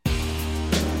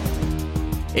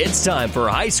It's time for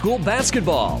high school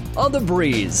basketball on The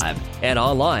Breeze and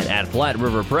online at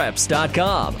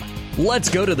PlatteRiverPreps.com. Let's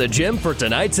go to the gym for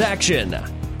tonight's action.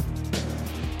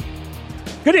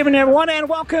 Good evening, everyone, and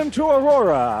welcome to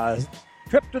Aurora.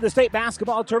 Trip to the state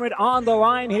basketball tournament on the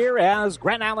line here as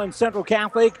Grand Island Central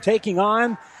Catholic taking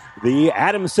on the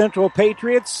Adams Central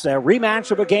Patriots. A rematch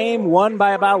of a game won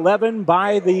by about 11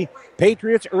 by the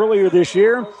Patriots earlier this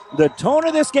year. The tone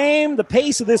of this game, the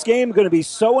pace of this game is going to be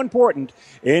so important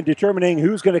in determining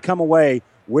who's going to come away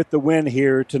with the win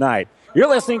here tonight. You're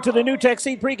listening to the New Tech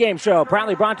Seed pregame show,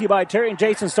 proudly brought to you by Terry and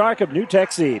Jason Stark of New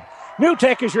Tech Seed. New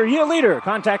Tech is your yield leader.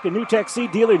 Contact a New Tech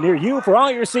Seed dealer near you for all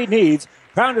your seed needs.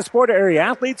 Proud to support area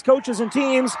athletes, coaches, and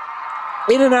teams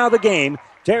in and out of the game.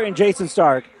 Terry and Jason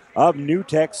Stark of New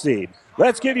Tech Seed.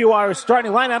 Let's give you our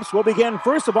starting lineups. We'll begin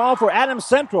first of all for Adams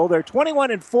Central. They're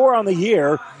 21-4 on the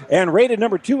year and rated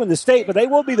number 2 in the state, but they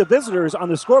will be the visitors on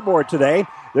the scoreboard today.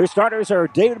 Their starters are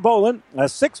David Bolin, a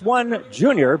 6'1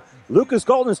 junior, Lucas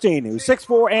Goldenstein, who's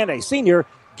 6'4 and a senior,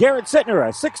 Garrett Sittner,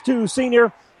 a 6'2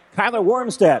 senior, Kyler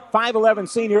Wormstead, 5'11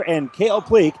 senior, and Cale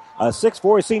Pleak, a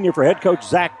 6'4 senior for head coach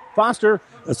Zach Foster.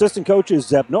 Assistant coaches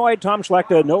Zeb Noyd, Tom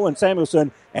Schlechter, Nolan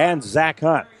Samuelson, and Zach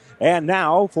Hunt. And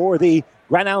now for the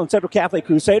Grand Island Central Catholic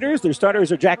Crusaders, their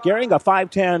starters are Jack Gehring, a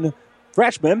 5'10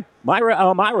 freshman, Myra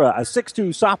Elmira, a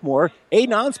 6'2 sophomore, Aiden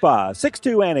Onspa,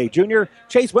 6'2 and a junior,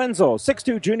 Chase Wenzel,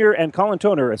 6'2 junior, and Colin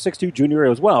Toner, a 6'2 junior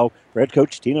as well, for head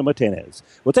coach Tina Martinez.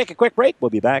 We'll take a quick break. We'll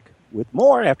be back with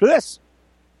more after this.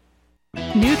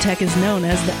 New Tech is known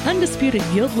as the undisputed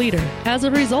yield leader as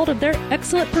a result of their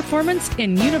excellent performance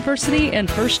in university and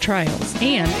first trials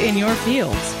and in your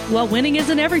fields. While winning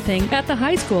isn't everything at the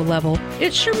high school level,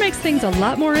 it sure makes things a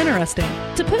lot more interesting.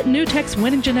 To put New Tech's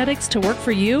winning genetics to work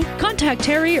for you, contact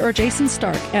Terry or Jason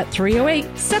Stark at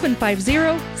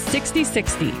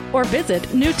 308-750-6060 or visit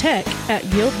newtech at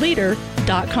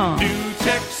yieldleader.com. New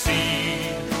Tech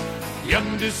Seed, the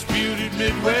undisputed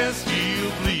Midwest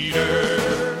yield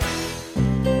leader.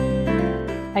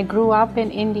 I grew up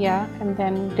in India and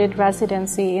then did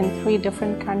residency in 3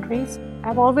 different countries.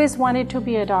 I've always wanted to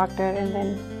be a doctor, and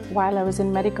then while I was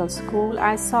in medical school,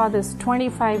 I saw this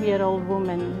 25-year-old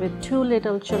woman with 2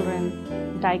 little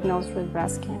children diagnosed with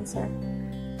breast cancer.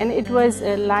 And it was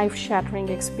a life-shattering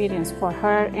experience for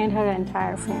her and her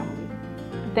entire family.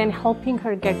 Then helping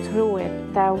her get through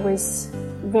it, that was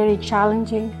very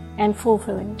challenging and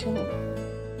fulfilling to me.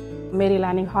 Mary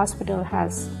Lanning Hospital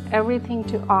has everything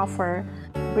to offer,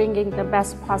 bringing the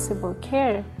best possible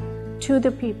care to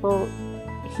the people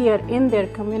here in their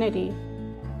community.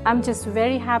 I'm just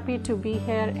very happy to be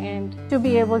here and to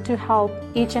be able to help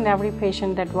each and every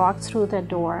patient that walks through the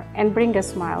door and bring a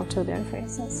smile to their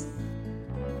faces.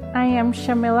 I am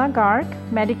Shamila Garg,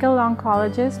 medical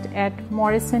oncologist at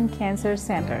Morrison Cancer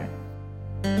Center.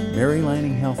 Mary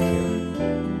Lanning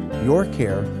Healthcare. Your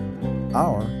care,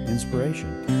 our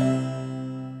inspiration.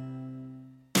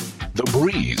 The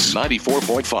Breeze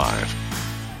 94.5.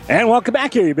 And welcome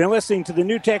back here. You've been listening to the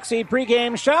New Tech Seed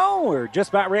pregame show. We're just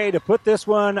about ready to put this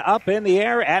one up in the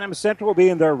air. Adams Central will be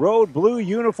in their road blue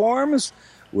uniforms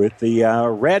with the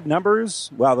red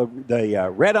numbers. Well,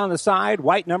 the red on the side,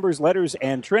 white numbers, letters,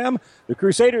 and trim. The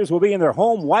Crusaders will be in their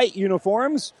home white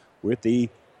uniforms with the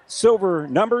silver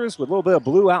numbers with a little bit of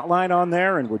blue outline on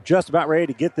there. And we're just about ready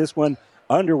to get this one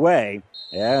underway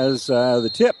as the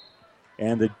tip.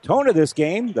 And the tone of this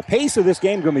game, the pace of this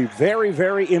game is going to be very,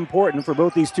 very important for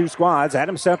both these two squads.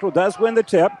 Adams Central does win the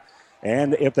tip.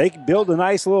 And if they can build a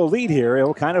nice little lead here,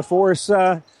 it'll kind of force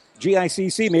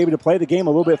GICC maybe to play the game a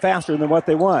little bit faster than what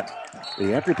they want.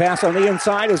 The entry pass on the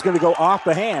inside is going to go off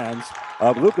the hands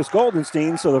of Lucas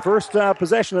Goldenstein. So the first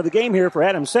possession of the game here for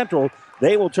Adams Central,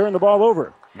 they will turn the ball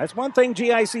over. That's one thing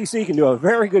GICC can do a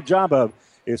very good job of,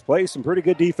 is play some pretty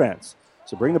good defense.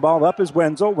 So bring the ball up is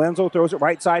Wenzel. Wenzel throws it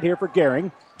right side here for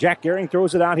Gehring. Jack Gehring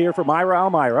throws it out here for Myra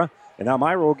Elmira. And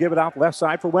Elmira will give it off left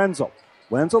side for Wenzel.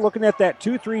 Wenzel looking at that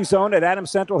 2-3 zone that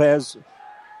Adams Central has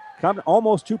come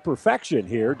almost to perfection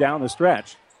here down the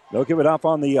stretch. They'll give it off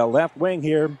on the left wing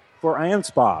here for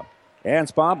Anspa.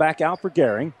 Anspa back out for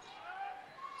Gehring.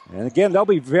 And again, they'll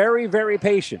be very, very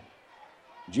patient.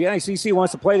 GICC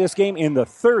wants to play this game in the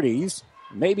 30s,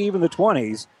 maybe even the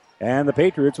 20s. And the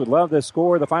Patriots would love to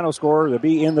score, the final score to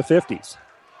be in the 50s.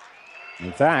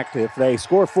 In fact, if they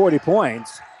score 40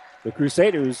 points, the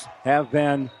Crusaders have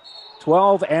been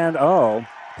 12-0,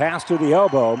 pass to the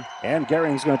elbow, and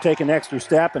Gehring's going to take an extra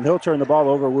step, and he'll turn the ball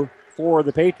over for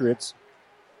the Patriots.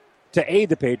 To aid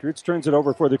the Patriots, turns it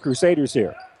over for the Crusaders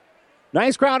here.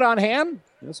 Nice crowd on hand.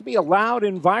 This will be a loud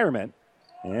environment,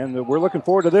 and we're looking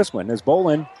forward to this one as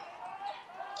Bolin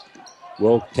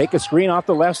will take a screen off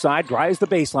the left side, drives the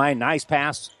baseline. Nice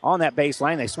pass on that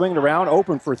baseline. They swing it around.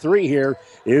 Open for three here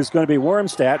is going to be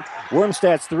Wormstead.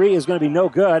 Wormsted's three is going to be no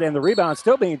good, and the rebound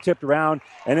still being tipped around,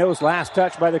 and it was last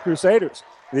touched by the Crusaders.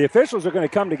 The officials are going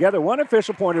to come together. One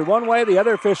official pointed one way, the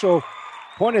other official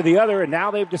pointed the other, and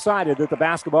now they've decided that the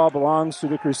basketball belongs to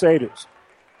the Crusaders.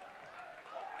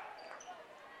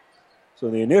 So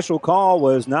the initial call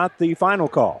was not the final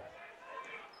call.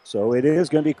 So it is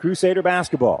going to be Crusader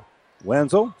basketball.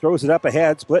 Wenzel throws it up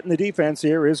ahead. Splitting the defense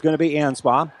here is going to be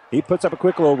Anspaugh. He puts up a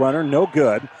quick little runner, no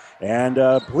good. And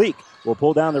Bleak will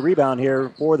pull down the rebound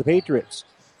here for the Patriots.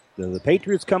 The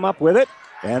Patriots come up with it,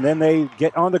 and then they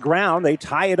get on the ground. They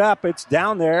tie it up. It's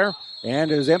down there.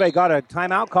 And has anybody got a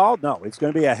timeout called? No, it's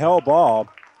going to be a hell ball.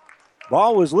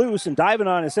 Ball was loose, and diving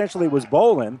on essentially was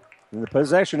Bolin. And the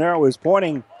possession arrow is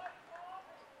pointing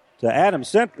to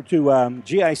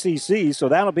GICC, so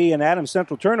that'll be an Adams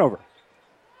Central turnover.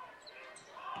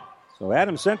 So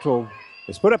Adams Central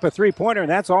has put up a three-pointer, and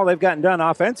that's all they've gotten done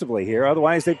offensively here.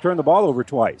 Otherwise, they've turned the ball over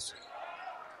twice.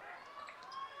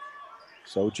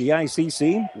 So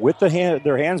GICC with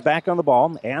their hands back on the ball.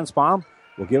 Anspaugh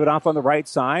will give it off on the right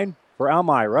side for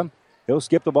Elmira. He'll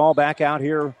skip the ball back out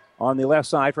here on the left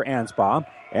side for Anspaugh.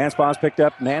 Anspaugh's picked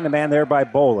up man-to-man there by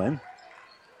Bolin.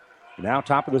 Now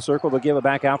top of the circle, they'll give it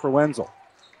back out for Wenzel.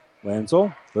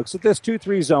 Wenzel looks at this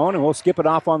 2-3 zone, and we'll skip it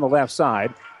off on the left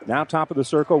side. Now top of the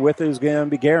circle with is going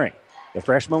to be Gehring. The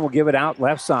freshman will give it out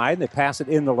left side. They pass it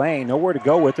in the lane. Nowhere to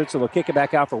go with it, so they'll kick it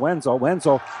back out for Wenzel.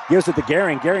 Wenzel gives it to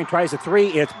Gehring. Gehring tries a three.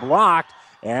 It's blocked,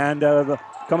 and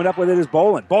coming up with it is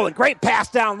Bolin. Bolin, great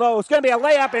pass down low. It's going to be a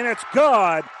layup, and it's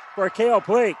good for Cale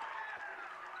Pleak.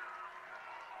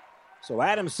 So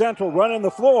Adams Central running the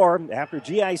floor after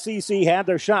GICC had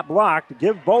their shot blocked.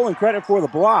 Give Bolin credit for the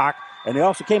block. And they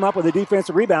also came up with a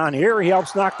defensive rebound. Here he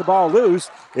helps knock the ball loose.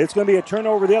 It's going to be a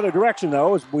turnover the other direction,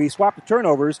 though, as we swap the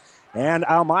turnovers. And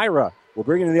Elmira will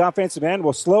bring it to the offensive end.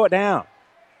 We'll slow it down.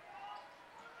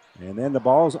 And then the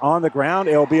ball's on the ground.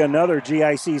 It'll be another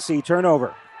GICC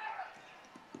turnover.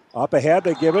 Up ahead,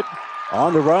 they give it.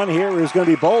 On the run here is going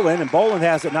to be Bolin, and Bolin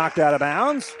has it knocked out of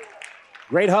bounds.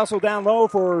 Great hustle down low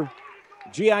for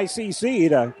GICC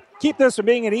to keep this from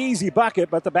being an easy bucket,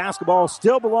 but the basketball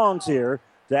still belongs here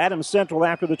to Adams Central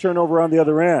after the turnover on the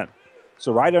other end.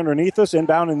 So right underneath us,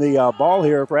 inbound in the ball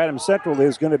here for Adams Central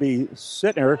is going to be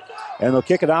Sittner, and they'll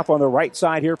kick it off on the right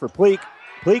side here for Pleak.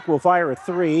 Pleak will fire a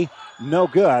three, no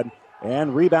good,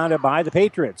 and rebounded by the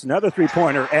Patriots. Another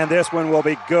three-pointer, and this one will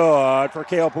be good for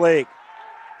Cale Pleak.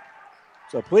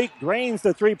 So Pleak drains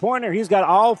the three-pointer. He's got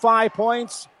all 5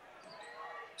 points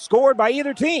scored by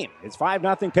either team. It's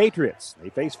 5-0 Patriots. They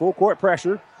face full court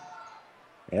pressure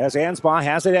as Anspaugh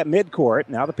has it at midcourt.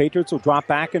 Now the Patriots will drop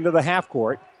back into the half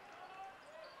court.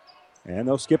 And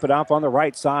they'll skip it off on the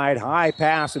right side. High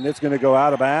pass, and it's going to go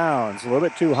out of bounds. A little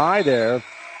bit too high there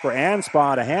for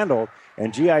Anspaugh to handle.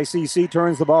 And GICC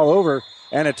turns the ball over.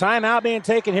 And a timeout being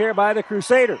taken here by the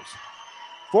Crusaders.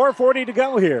 4:40 to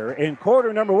go here in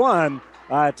quarter number one.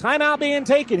 Timeout being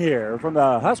taken here from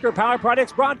the Husker Power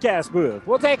Products broadcast booth.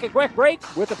 We'll take a quick break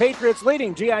with the Patriots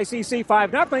leading GICC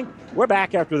 5-0. We're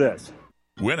back after this.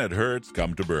 When it hurts,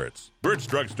 come to Burt's. Burt's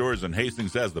Drug Stores in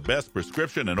Hastings has the best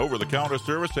prescription and over-the-counter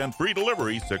service and free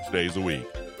delivery 6 days a week.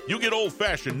 You get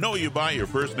old-fashioned know-you-buy your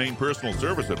first-name personal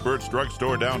service at Burt's Drug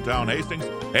Store downtown Hastings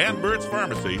and Burt's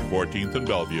Pharmacy, 14th and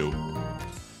Bellevue.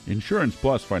 Insurance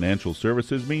Plus Financial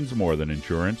Services means more than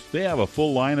insurance. They have a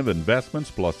full line of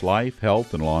investments plus life,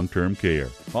 health, and long-term care.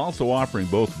 Also offering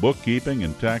both bookkeeping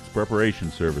and tax preparation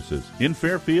services in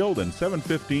Fairfield and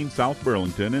 715 South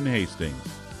Burlington in Hastings.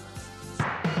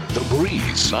 The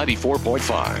Breeze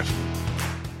 94.5.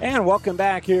 And welcome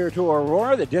back here to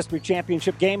Aurora, the district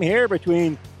championship game here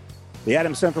between the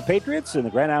Adams Central Patriots and the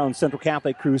Grand Island Central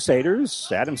Catholic Crusaders.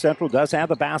 Adams Central does have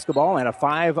the basketball and a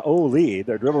 5-0 lead.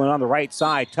 They're dribbling on the right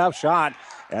side. Tough shot,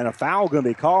 and a foul going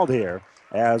to be called here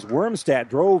as Wormstead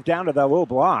drove down to that little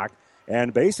block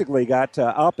and basically got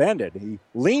upended. He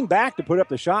leaned back to put up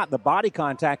the shot. The body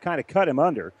contact kind of cut him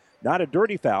under. Not a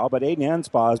dirty foul, but Aiden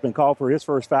Anspaugh has been called for his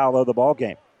first foul of the ball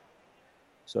game.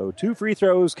 So 2 free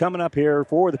throws coming up here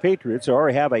for the Patriots, who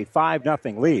already have a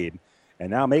 5-0 lead,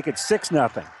 and now make it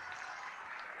 6-0.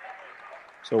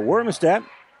 So Wormstead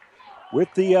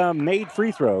with the made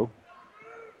free throw.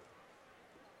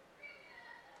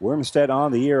 Wormstead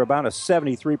on the year about a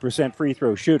 73% free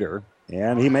throw shooter,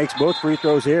 and he makes both free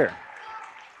throws here.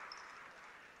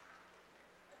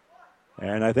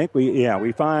 And I think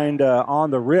we find on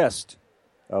the wrist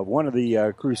of one of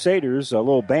the Crusaders a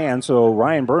little band, so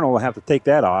Ryan Burnell will have to take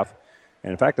that off.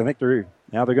 And in fact, I think they're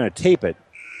going to tape it,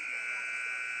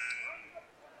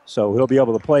 so he'll be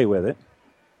able to play with it.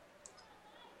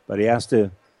 but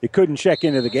he couldn't check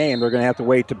into the game. They're going to have to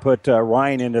wait to put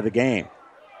Ryan into the game.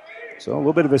 So a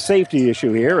little bit of a safety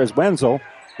issue here as Wenzel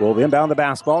will inbound the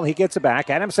basketball. He gets it back.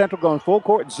 Adams Central going full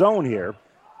court zone here.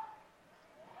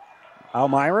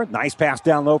 Elmira, nice pass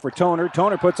down low for Toner.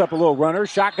 Toner puts up a little runner.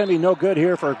 Shot going to be no good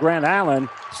here for Grand Island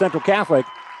Central Catholic.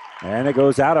 And it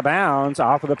goes out of bounds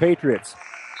off of the Patriots.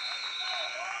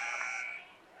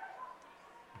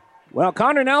 Well,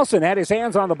 Connor Nelson had his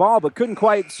hands on the ball but couldn't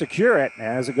quite secure it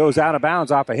as it goes out of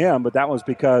bounds off of him, but that was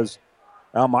because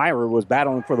Elmira was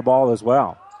battling for the ball as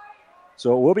well.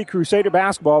 So it will be Crusader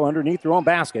basketball underneath their own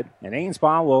basket, and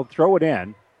Ainspaw will throw it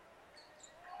in.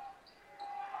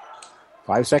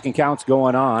 5-second count's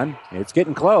going on. It's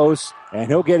getting close, and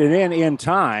he'll get it in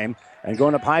time. And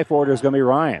going up high for it is going to be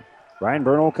Ryan. Ryan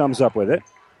Bernal comes up with it,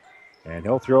 and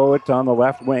he'll throw it on the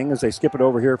left wing as they skip it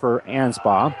over here for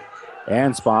Anspaugh.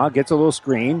 Anspaugh gets a little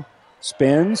screen,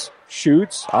 spins,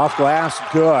 shoots, off glass,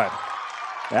 good.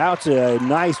 That's a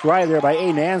nice drive there by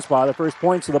Aiden Anspaugh, the first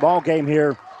points of the ball game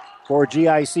here for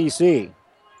GICC.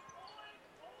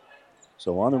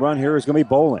 So on the run here is going to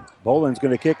be Bolin. Bolin's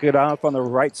going to kick it off on the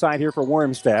right side here for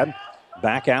Wormstead.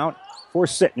 Back out for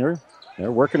Sittner.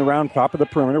 They're working around top of the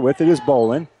perimeter. With it is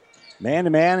Bolin.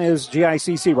 Man-to-man is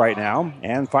GICC right now.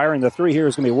 And firing the three here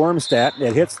is going to be Wormstead.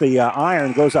 It hits the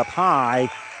iron, goes up high,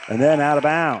 and then out of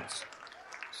bounds.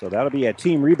 So that'll be a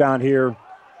team rebound here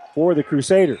for the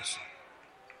Crusaders.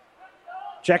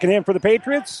 Checking in for the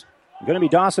Patriots, going to be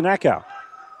Dawson Eckhout.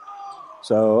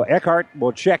 So Eckhart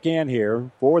will check in here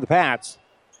for the Pats.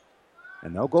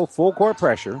 And they'll go full court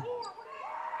pressure.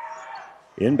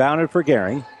 Inbounded for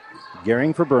Gehring.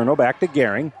 Gehring for Bernal. Back to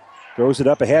Gehring. Throws it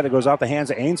up ahead. It goes off the hands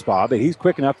of Ainspaugh, but he's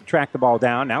quick enough to track the ball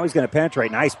down. Now he's going to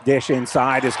penetrate. Nice dish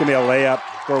inside. It's going to be a layup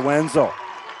for Wenzel.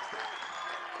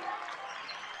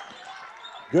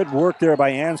 Good work there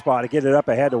by Ainspaugh to get it up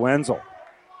ahead to Wenzel.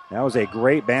 That was a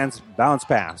great bounce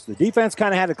pass. The defense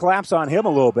kind of had to collapse on him a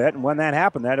little bit, and when that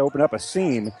happened, that opened up a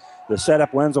seam to set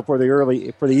up Wenzel for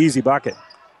the easy bucket.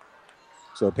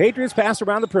 So the Patriots pass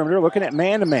around the perimeter, looking at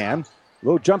man-to-man.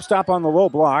 Little jump stop on the low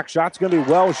block. Shot's going to be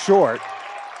well short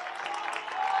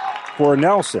for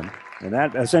Nelson, and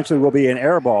that essentially will be an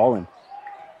air ball. And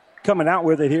coming out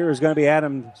with it here is going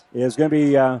to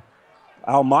be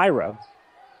Elmira.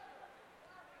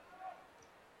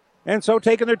 And so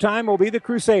taking their time will be the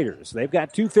Crusaders. They've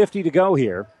got 2:50 to go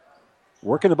here.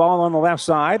 Working the ball on the left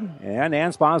side, and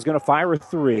Anspaugh is going to fire a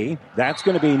three. That's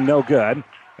going to be no good.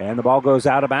 And the ball goes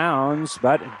out of bounds,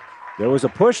 but there was a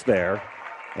push there.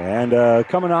 And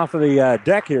coming off of the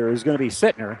deck here is going to be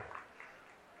Sittner.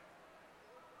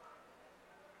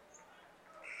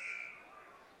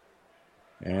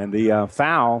 And the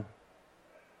foul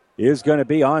is going to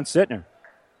be on Sittner.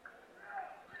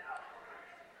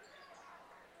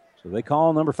 So they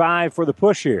call number 5 for the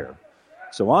push here.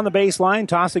 So on the baseline,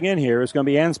 tossing in here is going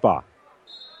to be Anspaugh.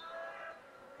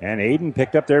 And Aiden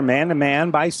picked up their man-to-man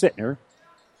by Sittner.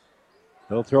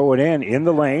 He'll throw it in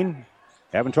the lane.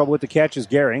 Having trouble with the catch is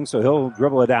Gehring, so he'll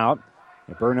dribble it out.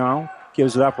 And Bernal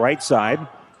gives it up right side.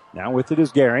 Now with it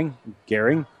is Gehring.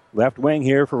 Gehring, left wing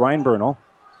here for Ryan Bernal.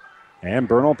 And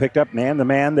Bernal picked up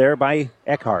man-to-man there by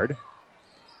Eckhart.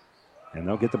 And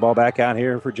they'll get the ball back out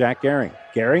here for Jack Gehring.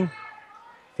 Gehring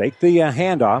faked the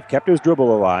handoff, kept his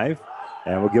dribble alive,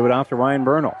 and we'll give it off to Ryan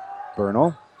Bernal.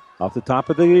 Bernal off the top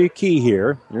of the key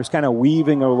here. There's kind of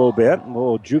weaving a little bit. A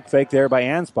little juke fake there by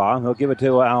Anspaugh. He'll give it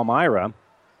to Elmira.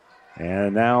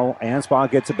 And now Anspaugh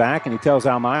gets it back, and he tells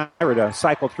Elmira to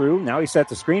cycle through. Now he sets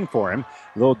the screen for him.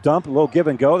 A little dump, a little give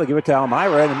and go. They give it to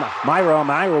Elmira, and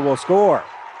Elmira will score.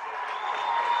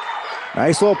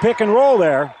 Nice little pick and roll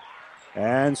there.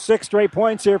 And 6 straight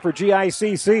points here for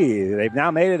GICC. They've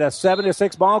now made it a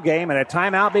 7-6 ball game, and a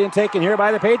timeout being taken here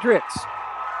by the Patriots.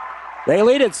 They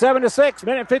lead it 7-6,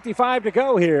 minute 55 to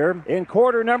go here in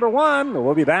quarter number 1.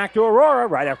 We'll be back to Aurora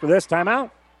right after this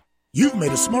timeout. You've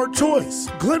made a smart choice.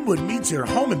 Glenwood meets your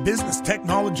home and business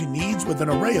technology needs with an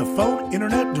array of phone,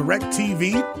 internet, direct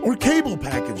TV, or cable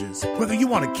packages. Whether you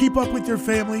want to keep up with your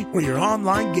family or your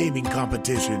online gaming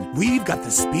competition, we've got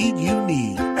the speed you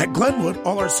need. At Glenwood,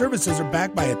 all our services are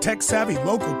backed by a tech-savvy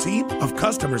local team of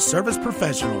customer service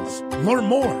professionals. Learn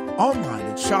more online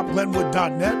at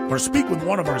shopglenwood.net or speak with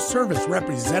one of our service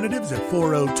representatives at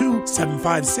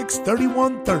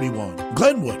 402-756-3131.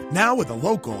 Glenwood, now with a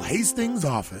local Hastings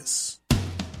office.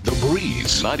 The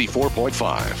Breeze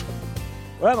 94.5.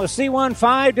 Well, the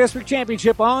C15 District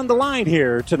Championship on the line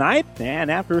here tonight.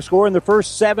 And after scoring the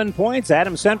first 7 points,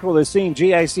 Adams Central has seen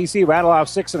GICC rattle off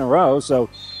 6 in a row. So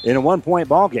in a 1-point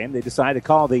ball game, they decided to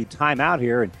call the timeout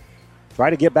here and try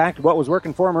to get back to what was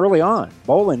working for them early on.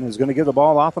 Bolin is going to give the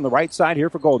ball off on the right side here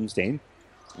for Goldenstein.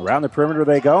 Around the perimeter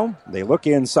they go. They look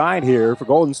inside here for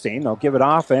Goldenstein. They'll give it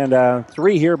off, and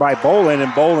 3 here by Bolin,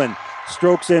 and Bolin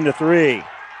strokes into 3.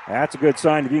 That's a good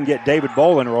sign if you can get David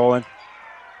Bolin rolling.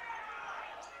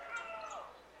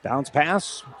 Bounce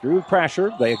pass through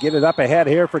pressure. They get it up ahead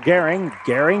here for Gehring.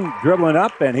 Gehring dribbling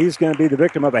up, and he's going to be the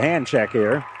victim of a hand check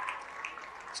here.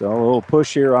 So a little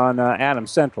push here on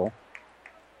Adams Central.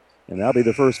 And that'll be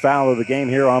the first foul of the game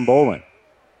here on Bolin.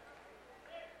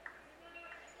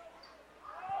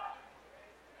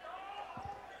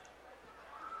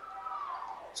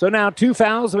 So now 2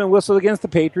 fouls have been whistled against the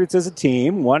Patriots as a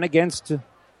team, 1 against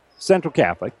Central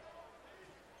Catholic.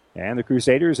 And the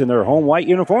Crusaders in their home white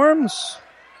uniforms.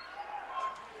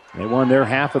 They won their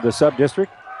half of the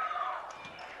sub-district.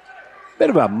 Bit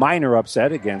of a minor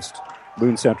upset against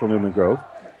Boone Central Newman Grove.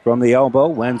 From the elbow,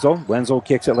 Wenzel. Wenzel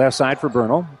kicks it left side for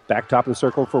Bernal. Back top of the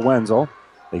circle for Wenzel.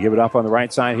 They give it off on the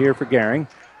right side here for Gehring.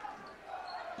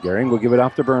 Gehring will give it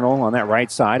off to Bernal on that right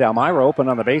side. Elmira open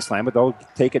on the baseline, but they'll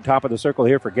take it top of the circle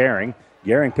here for Gehring.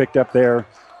 Gehring picked up there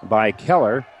by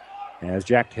Keller, as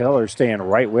Jack Keller staying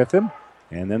right with him.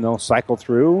 And then they'll cycle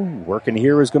through. Working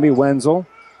here is going to be Wenzel.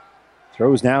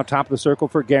 Throws now top of the circle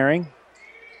for Gehring.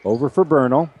 Over for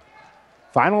Bernal.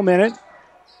 Final minute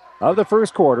of the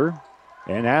first quarter.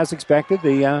 And as expected,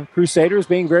 the Crusaders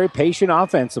being very patient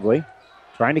offensively.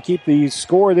 Trying to keep the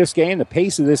score of this game, the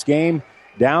pace of this game,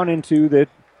 down into the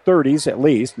 30s at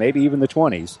least, maybe even the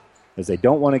 20s, as they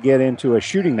don't want to get into a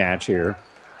shooting match here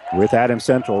with Adams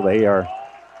Central. They are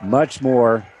much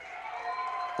more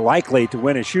likely to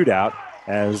win a shootout,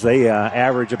 as they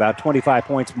average about 25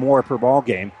 points more per ball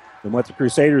game than what the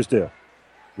Crusaders do.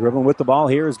 Dribbling with the ball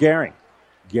here is Gehring.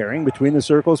 Gehring between the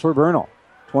circles for Bernal.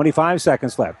 25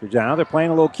 seconds left. Now they're playing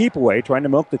a little keep away, trying to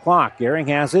milk the clock. Gehring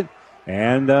has it,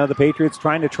 and the Patriots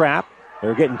trying to trap.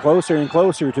 They're getting closer and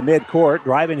closer to midcourt.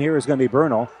 Driving here is going to be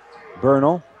Bernal.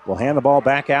 Bernal will hand the ball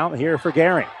back out here for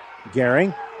Gehring.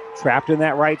 Gehring trapped in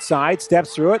that right side,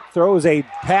 steps through it, throws a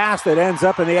pass that ends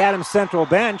up in the Adams Central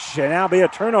bench, and now be a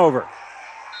turnover.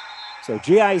 So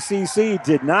GICC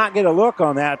did not get a look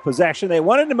on that possession. They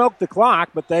wanted to milk the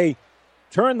clock, but they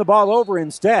turned the ball over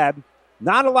instead.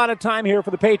 Not a lot of time here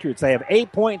for the Patriots. They have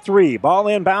 8.3. Ball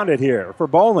inbounded here for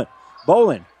Bolin.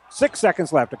 Bolin, 6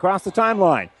 seconds left across the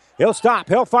timeline. He'll stop.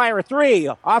 He'll fire a 3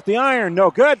 off the iron. No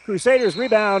good. Crusaders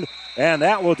rebound, and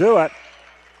that will do it.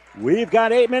 We've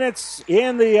got 8 minutes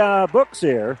in the books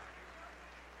here.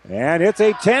 And it's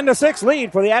a 10-6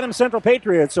 lead for the Adams Central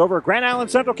Patriots over Grand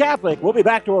Island Central Catholic. We'll be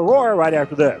back to Aurora right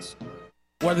after this.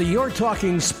 Whether you're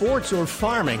talking sports or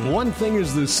farming, one thing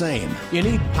is the same. You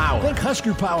need power. Think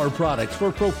Husker Power products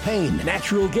for propane,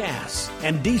 natural gas,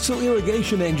 and diesel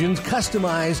irrigation engines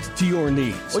customized to your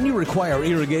needs. When you require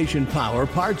irrigation power,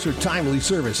 parts, or timely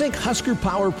service, think Husker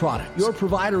Power products, your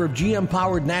provider of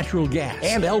GM-powered natural gas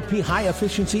and LP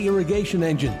high-efficiency irrigation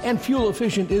engine and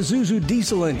fuel-efficient Isuzu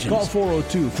diesel engines. Call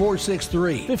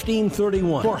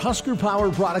 402-463-1531 for Husker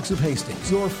Power products of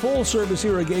Hastings, your full-service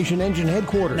irrigation engine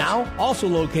headquarters. Now,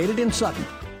 also located in Sutton.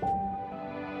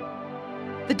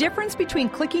 The difference between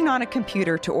clicking on a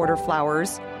computer to order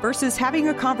flowers versus having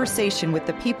a conversation with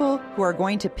the people who are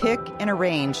going to pick and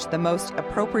arrange the most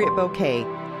appropriate bouquet.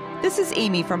 This is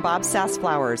Amy from Bob Sass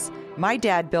Flowers. My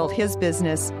dad built his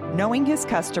business knowing his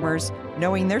customers,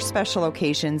 knowing their special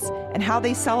occasions, and how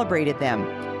they celebrated them.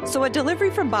 So a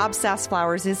delivery from Bob Sass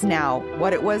Flowers is now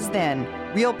what it was then.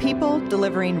 Real people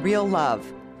delivering real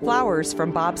love. Flowers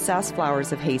from Bob Sass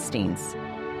Flowers of Hastings.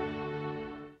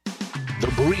 The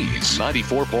Breeze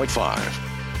 94.5.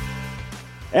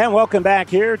 And welcome back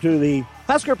here to the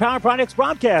Husker Power Products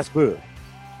broadcast booth.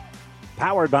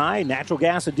 Powered by natural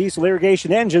gas and diesel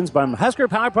irrigation engines from Husker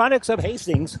Power Products of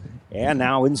Hastings and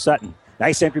now in Sutton.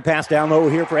 Nice entry pass down low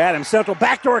here for Adams Central.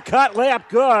 Backdoor cut, layup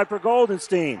good for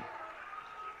Goldenstein.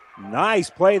 Nice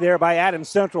play there by Adams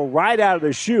Central right out of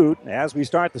the chute as we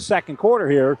start the second quarter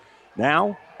here.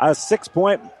 Now a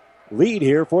 6-point lead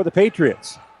here for the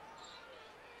Patriots.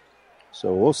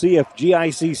 So we'll see if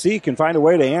GICC can find a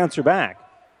way to answer back.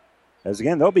 As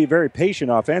again, they'll be very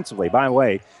patient offensively. By the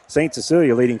way, St.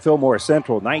 Cecilia leading Fillmore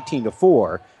Central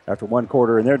 19-4 after one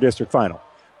quarter in their district final.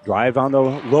 Drive on the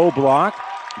low block.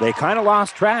 They kind of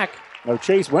lost track of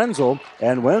Chase Wenzel,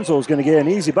 and Wenzel's going to get an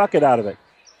easy bucket out of it.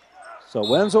 So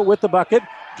Wenzel with the bucket.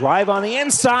 Drive on the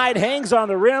inside, hangs on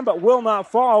the rim, but will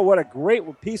not fall. What a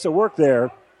great piece of work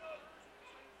there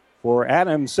for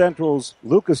Adams Central's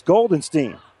Lucas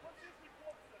Goldenstein.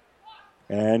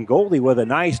 And Goldie with a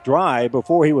nice drive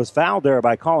before he was fouled there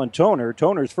by Colin Toner.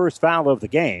 Toner's first foul of the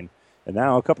game. And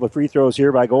now a couple of free throws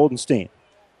here by Goldenstein.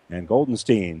 And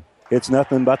Goldenstein hits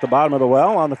nothing but the bottom of the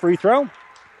well on the free throw.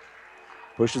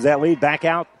 Pushes that lead back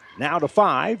out now to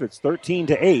 5. It's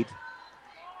 13-8.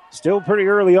 Still pretty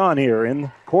early on here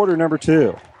in quarter number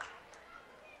 2.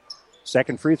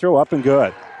 Second free throw up and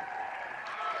good.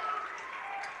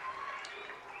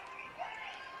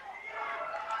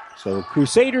 So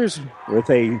Crusaders with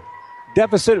a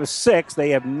deficit of 6.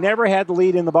 They have never had the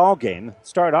lead in the ball game.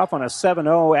 Start off on a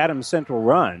 7-0 Adams Central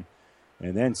run.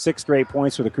 And then 6 straight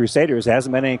points for the Crusaders.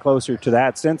 Hasn't been any closer to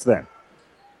that since then.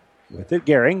 With it,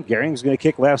 Gehring. Gehring's going to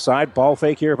kick left side. Ball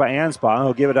fake here by Anspaugh.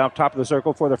 He'll give it up top of the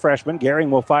circle for the freshman. Gehring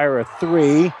will fire a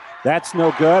 3. That's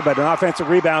no good, but an offensive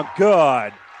rebound.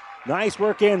 Good. Nice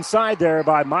work inside there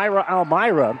by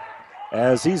Almira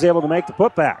as he's able to make the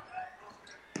putback.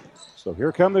 So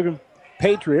here come the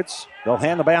Patriots. They'll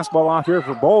hand the basketball off here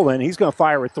for Bolin. He's going to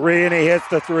fire a 3, and he hits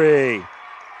the 3.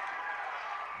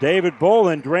 David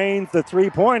Bolin drains the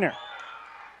three-pointer.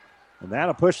 And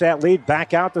that'll push that lead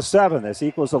back out to 7. This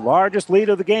equals the largest lead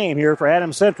of the game here for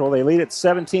Adams Central. They lead at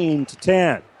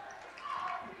 17-10.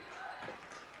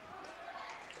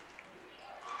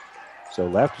 So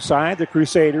left side, the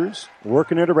Crusaders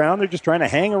working it around. They're just trying to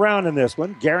hang around in this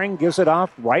one. Gehring gives it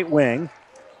off right wing.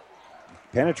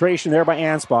 Penetration there by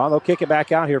Anspaugh. They'll kick it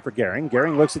back out here for Gehring.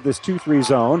 Gehring looks at this 2-3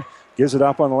 zone. Gives it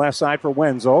up on the left side for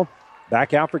Wenzel.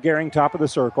 Back out for Gehring, top of the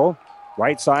circle.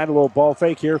 Right side, a little ball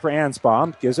fake here for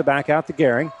Anspaugh. Gives it back out to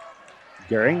Gehring.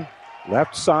 Gehring,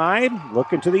 left side.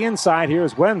 Looking to the inside here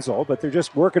is Wenzel, but they're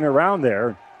just working around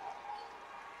there.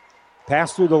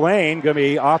 Pass through the lane. Going to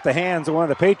be off the hands of one of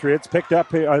the Patriots. Picked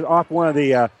up off one of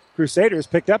the Crusaders.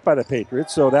 Picked up by the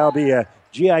Patriots. So that'll be a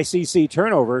GICC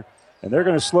turnover. And they're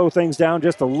going to slow things down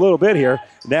just a little bit here.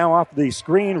 Now off the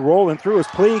screen, rolling through is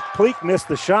Pleak. Pleak missed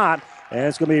the shot, and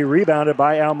it's going to be rebounded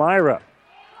by Almira.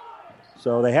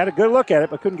 So they had a good look at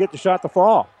it, but couldn't get the shot to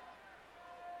fall.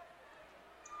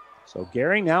 So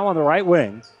Gehring now on the right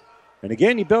wing. And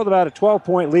again, you build about a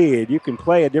 12-point lead. You can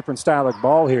play a different style of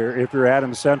ball here if you're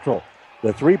Adams Central.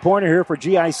 The three-pointer here for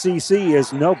GICC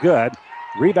is no good.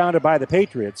 Rebounded by the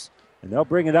Patriots, and they'll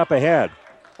bring it up ahead.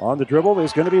 On the dribble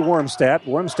is going to be Wormstead.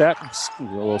 Wormstead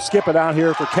will skip it out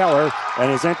here for Keller,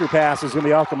 and his entry pass is going to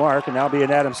be off the mark, and that'll be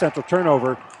an Adams Central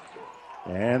turnover.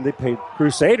 And the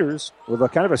Crusaders with a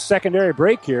kind of a secondary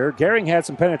break here. Gehring had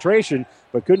some penetration,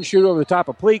 but couldn't shoot over the top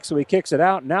of Pleak, so he kicks it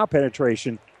out. Now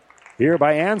penetration here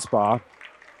by Anspaugh.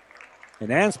 And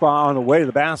Anspaugh on the way to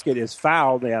the basket is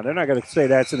fouled. Yeah, they're not going to say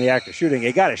that's in the act of shooting.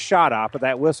 He got a shot off, but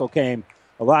that whistle came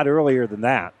a lot earlier than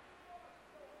that.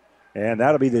 And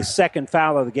that'll be the second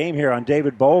foul of the game here on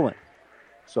David Bolin.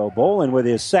 So Bolin with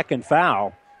his second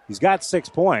foul. He's got 6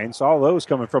 points, all those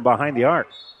coming from behind the arc.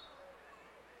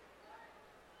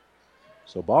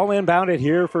 So ball inbounded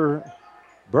here for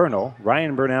Burnell.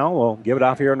 Ryan Burnell will give it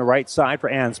off here on the right side for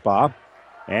Anspaugh.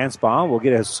 Anspaugh will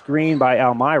get a screen by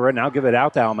Almira. Now give it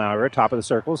out to Almira, top of the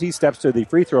circles. He steps to the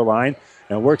free throw line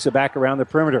and works it back around the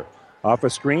perimeter. Off a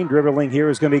screen, dribbling here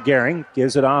is going to be Gehring.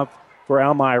 Gives it off for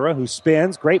Almira, who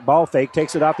spins. Great ball fake,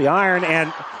 takes it off the iron,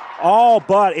 and all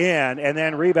but in, and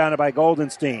then rebounded by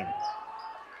Goldenstein.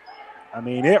 I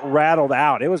mean, it rattled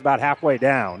out. It was about halfway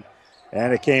down,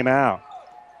 and it came out.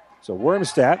 So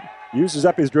Wormstead uses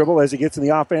up his dribble as he gets in the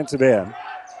offensive end.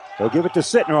 They'll give it to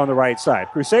Sittner on the right side.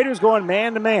 Crusaders going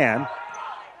man-to-man,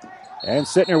 and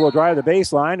Sittner will drive the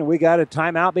baseline, and we got a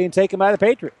timeout being taken by the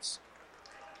Patriots.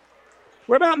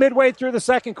 We're about midway through the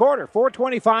second quarter.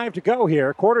 4:25 to go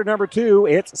here. Quarter number 2.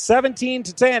 It's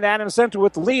 17-10. Adams Central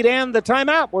with the lead and the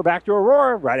timeout. We're back to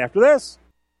Aurora right after this.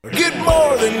 Get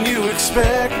more than you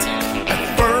expect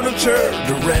at Furniture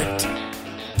Direct.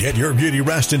 Get your beauty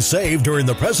rest and save during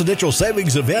the Presidential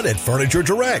Savings Event at Furniture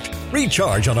Direct.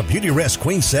 Recharge on a Beauty Rest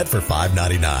Queen Set for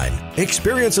 $5.99.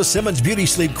 Experience a Simmons Beauty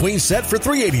Sleep Queen Set for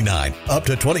 $3.89. Up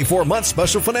to 24 months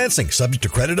special financing subject to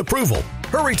credit approval.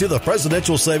 Hurry to the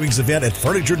Presidential Savings Event at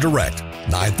Furniture Direct.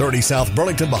 930 South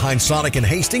Burlington behind Sonic and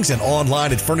Hastings, and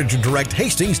online at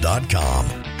FurnitureDirectHastings.com.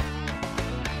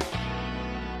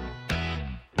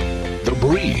 The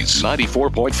Breeze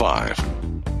 94.5.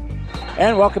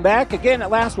 And welcome back. Again,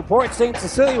 at last report, St.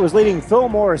 Cecilia was leading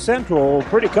Fillmore Central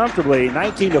pretty comfortably,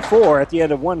 19-4 at the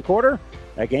end of one quarter.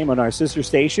 That game on our sister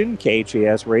station,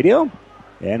 KHAS Radio.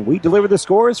 And we deliver the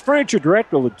scores. Furniture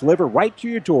Direct will deliver right to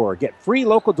your door. Get free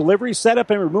local delivery,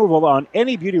 setup, and removal on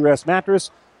any Beauty Rest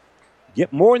mattress.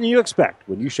 Get more than you expect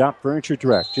when you shop Furniture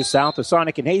Direct. Just south of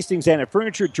Sonic and Hastings, and at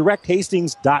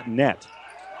FurnitureDirectHastings.net.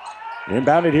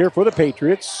 Inbounded here for the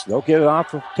Patriots. They'll get it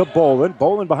off to Bolin.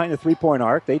 Bolin behind the three-point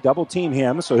arc. They double-team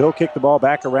him, so he'll kick the ball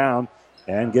back around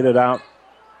and get it out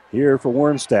here for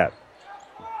Wormstead.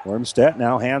 Wormstead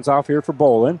now hands off here for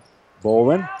Bolin.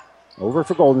 Bolin over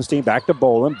for Goldenstein. Back to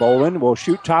Bolin. Bolin will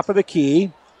shoot top of the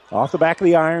key. Off the back of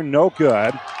the iron. No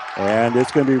good. And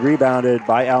it's going to be rebounded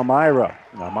by Elmira.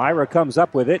 Elmira comes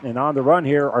up with it, and on the run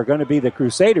here are going to be the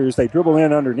Crusaders. They dribble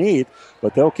in underneath,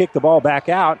 but they'll kick the ball back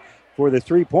out for the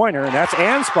three-pointer, and that's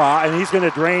Anspaugh, and he's going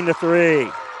to drain the three.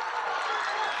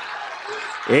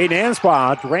 Aiden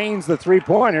Anspaugh drains the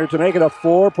three-pointer to make it a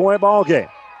 4-point ball game.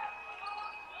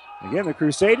 Again, the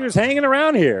Crusaders hanging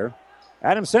around here.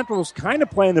 Adams Central's kind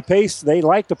of playing the pace they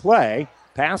like to play.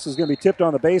 Pass is going to be tipped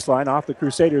on the baseline off the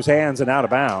Crusaders' hands and out of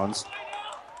bounds.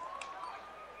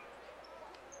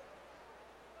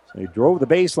 So he drove the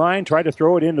baseline, tried to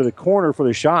throw it into the corner for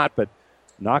the shot, but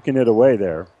knocking it away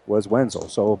there was Wenzel.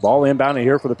 So ball inbounding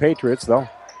here for the Patriots. They'll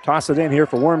toss it in here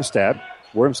for Wormstead.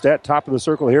 Wormstead, top of the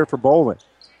circle here for Bolin.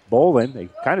 Bolin, they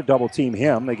kind of double team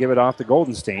him. They give it off to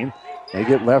Goldenstein. They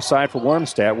get left side for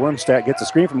Wormstead. Wormstead gets a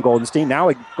screen from Goldenstein. Now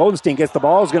Goldenstein gets the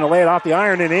ball, is going to lay it off the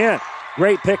iron and in.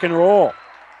 Great pick and roll.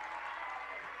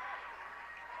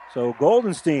 So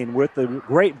Goldenstein with the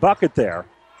great bucket there.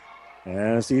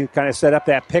 As he kind of set up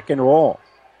that pick and roll.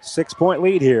 6-point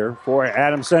lead here for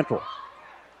Adams Central.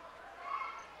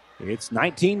 It's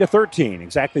 19-13.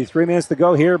 Exactly 3 minutes to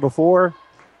go here before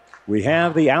we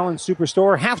have the Allen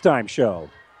Superstore halftime show.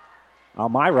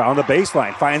 Elmira on the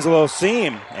baseline finds a little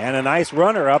seam and a nice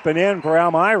runner up and in for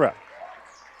Elmira.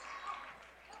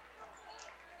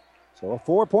 So a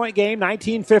 4-point game,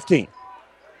 19-15.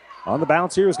 On the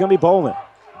bounce here is going to be Bolin.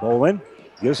 Bolin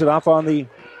gives it off on the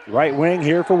right wing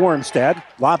here for Wormstead.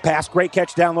 Lob pass, great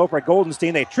catch down low for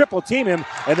Goldenstein. They triple team him,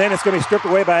 and then it's going to be stripped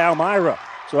away by Elmira.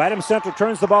 So Adams Central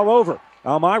turns the ball over.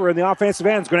 Elmira in the offensive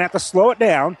end is going to have to slow it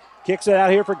down. Kicks it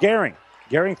out here for Gehring.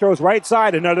 Gehring throws right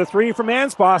side. Another three from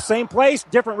Anspaugh. Same place,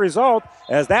 different result,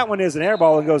 as that one is an air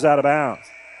ball and goes out of bounds.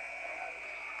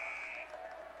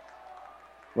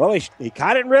 Well, he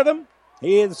caught it in rhythm.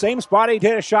 He in the same spot he'd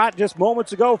hit a shot just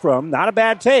moments ago from. Not a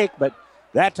bad take, but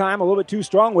that time a little bit too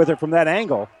strong with it from that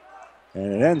angle.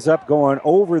 And it ends up going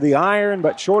over the iron,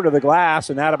 but short of the glass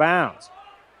and out of bounds.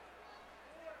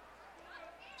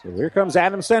 So here comes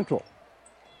Adams Central.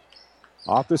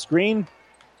 Off the screen.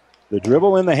 The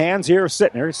dribble in the hands here of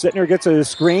Sittner. Sittner gets a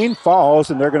screen, falls,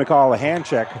 and they're going to call a hand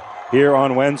check here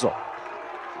on Wenzel.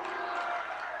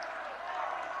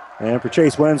 And for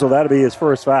Chase Wenzel, that'll be his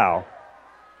first foul.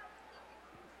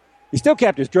 He still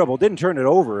kept his dribble, didn't turn it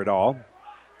over at all.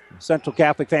 Central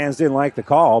Catholic fans didn't like the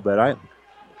call, but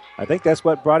I think that's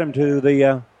what brought him to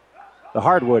the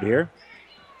hardwood here.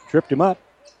 Tripped him up.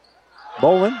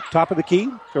 Bolin, top of the key,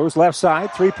 throws left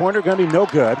side. Three-pointer going to be no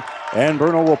good, and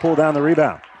Burnell will pull down the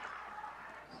rebound.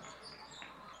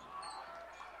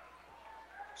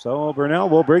 So Burnell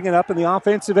will bring it up in the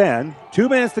offensive end. 2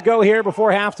 minutes to go here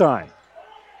before halftime.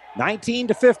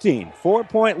 19-15,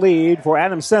 4-point lead for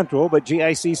Adams Central, but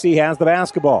GICC has the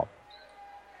basketball.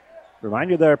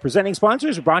 Reminder that our presenting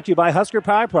sponsors are brought to you by Husker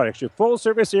Power Products, your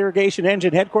full-service irrigation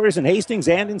engine headquarters in Hastings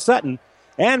and in Sutton,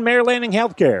 and Mare Landing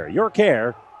Healthcare, your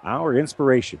care, our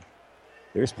inspiration.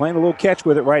 They're just playing a little catch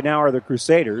with it right now are the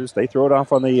Crusaders. They throw it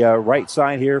off on the right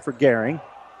side here for Gehring.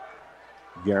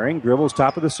 Gehring dribbles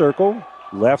top of the circle.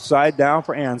 Left side down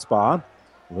for Anspaugh.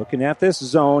 Looking at this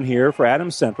zone here for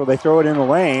Adams Central. They throw it in the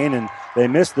lane, and they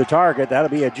miss the target. That'll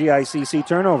be a GICC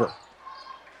turnover.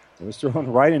 It was thrown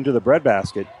right into the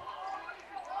breadbasket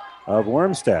of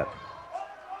Wormstead.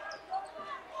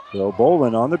 So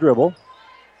Bolin on the dribble.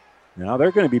 Now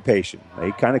they're going to be patient.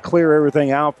 They kind of clear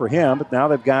everything out for him, but now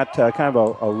they've got kind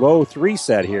of a low three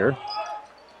set here.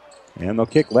 And they'll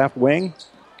kick left wing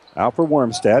out for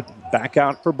Wormstead. Back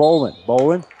out for Bolin.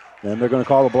 Bolin. Then they're going to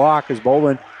call a block as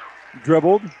Bolin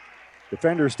dribbled.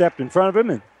 Defender stepped in front of him,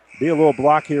 and be a little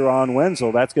block here on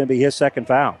Wenzel. That's going to be his second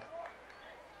foul.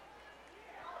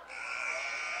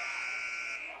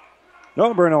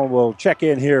 Noah Burnell will check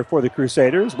in here for the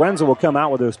Crusaders. Wenzel will come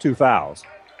out with those two fouls.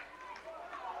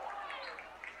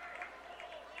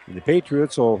 And the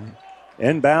Patriots will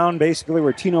inbound basically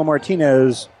where Tino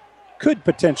Martinez could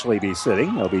potentially be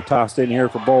sitting. He'll be tossed in here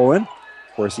for Bolin.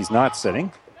 Of course, he's not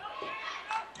sitting.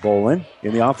 Bolin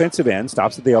in the offensive end,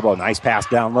 stops at the elbow. Nice pass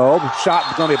down low. Shot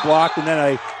is going to be blocked, and then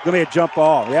going to be a jump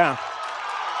ball. Yeah.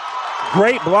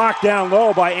 Great block down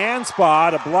low by Anspaugh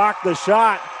to block the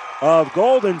shot of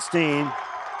Goldenstein.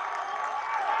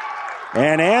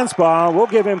 And Anspaugh, we'll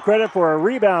give him credit for a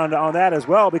rebound on that as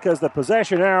well because the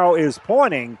possession arrow is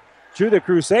pointing to the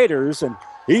Crusaders, and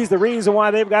he's the reason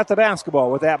why they've got the basketball.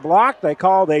 With that block, they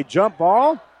called a jump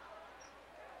ball.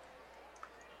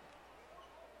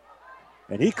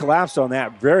 And he collapsed on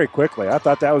that very quickly. I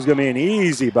thought that was going to be an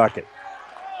easy bucket.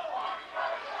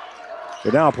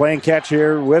 They're now playing catch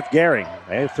here with Gehring.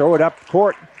 They throw it up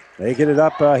court. They get it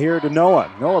up here to Noah.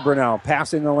 Noah Burnell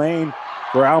passing the lane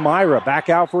for Elmira. Back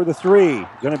out for the three.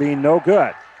 Going to be no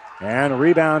good. And a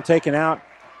rebound taken out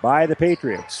by the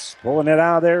Patriots. Pulling it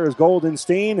out of there is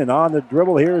Goldenstein, and on the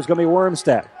dribble here is going to be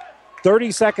Wormstead.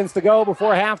 30 seconds to go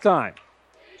before halftime.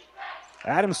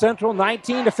 Adams Central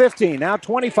 19-15. Now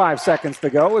 25 seconds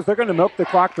to go as they're going to milk the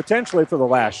clock potentially for the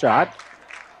last shot.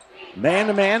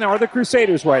 Man-to-man are the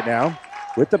Crusaders right now.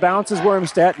 With the bounce is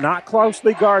Wormstead, not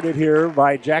closely guarded here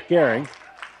by Jack Gehring.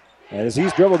 As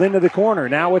he's dribbled into the corner.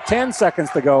 Now with 10 seconds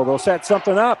to go, they'll set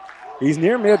something up. He's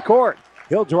near midcourt.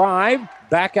 He'll drive,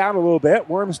 back out a little bit.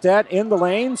 Wormstead in the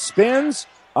lane, spins,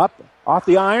 up off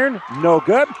the iron, no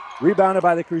good. Rebounded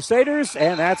by the Crusaders,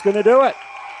 and that's going to do it.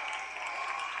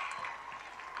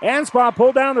 Anspaugh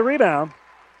pulled down the rebound.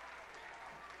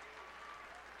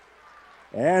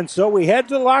 And so we head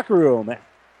to the locker room.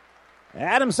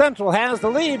 Adams Central has the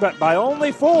lead, but by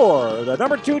only 4. The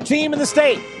number 2 team in the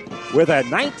state with a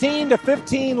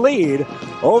 19-15 lead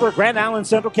over Grand Island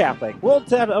Central Catholic. We'll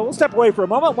step away for a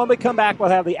moment. When we come back, we'll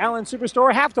have the Allen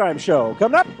Superstore halftime show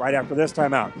coming up right after this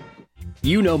timeout.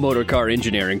 You know Motor Car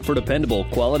Engineering for dependable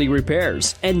quality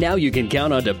repairs. And now you can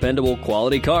count on dependable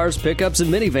quality cars, pickups,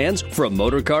 and minivans from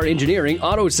Motor Car Engineering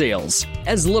Auto Sales.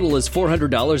 As little as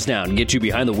 $400 down gets you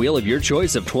behind the wheel of your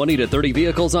choice of 20 to 30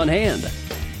 vehicles on hand.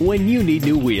 When you need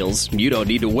new wheels, you don't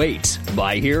need to wait.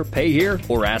 Buy here, pay here,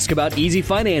 or ask about easy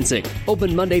financing.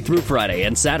 Open Monday through Friday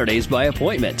and Saturdays by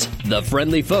appointment. The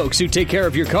friendly folks who take care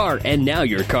of your car and now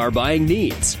your car buying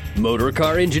needs. Motor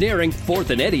Car Engineering, 4th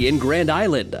and Eddy in Grand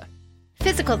Island.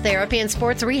 Physical Therapy and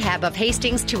Sports Rehab of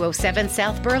Hastings 207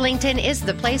 South Burlington is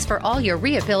the place for all your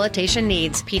rehabilitation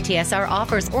needs. PTSR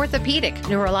offers orthopedic,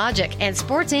 neurologic, and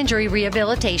sports injury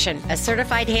rehabilitation. A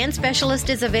certified hand specialist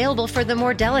is available for the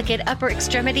more delicate upper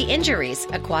extremity injuries.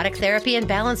 Aquatic therapy and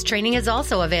balance training is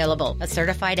also available. A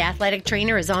certified athletic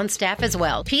trainer is on staff as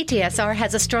well. PTSR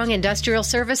has a strong industrial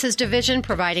services division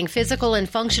providing physical and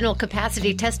functional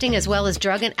capacity testing as well as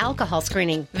drug and alcohol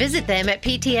screening. Visit them at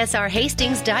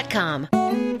ptsrhastings.com.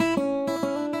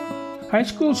 High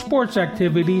school sports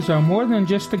activities are more than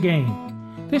just a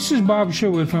game. This is Bob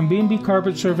Sherwood from B&B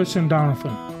Carpet Service in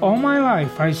Doniphan. All my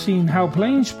life, I've seen how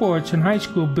playing sports in high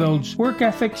school builds work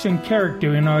ethics and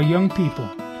character in our young people.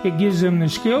 It gives them the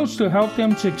skills to help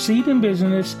them succeed in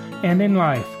business and in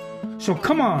life. So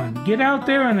come on, get out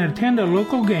there and attend a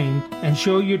local game and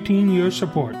show your team your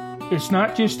support. It's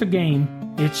not just a game,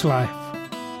 it's life.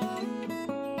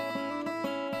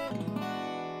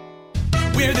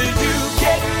 Where do you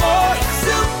get more?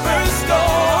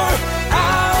 Superstore.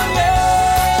 Allen's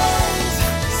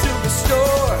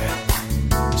Superstore.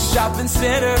 Shopping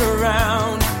centered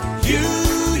around you.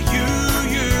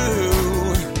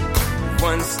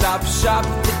 One-stop shop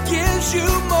that gives you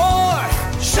more.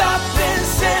 Shopping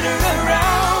centered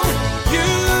around you.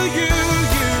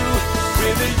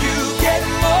 Where do you get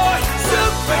more?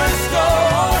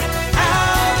 Superstore.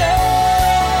 Allen's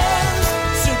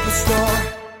Superstore.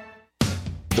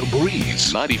 The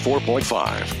Breeze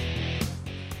 94.5.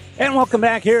 And welcome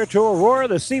back here to Aurora,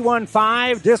 the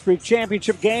C15 District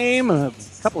Championship game. A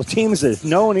couple of teams that have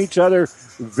known each other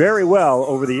very well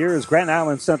over the years, Grand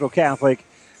Island Central Catholic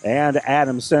and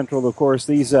Adams Central. Of course,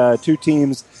 these two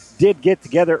teams did get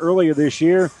together earlier this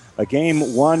year, a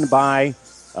game won by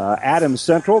Adams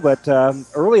Central, but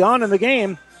early on in the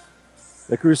game,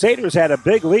 the Crusaders had a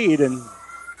big lead, and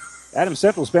Adams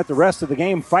Central spent the rest of the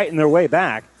game fighting their way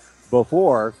back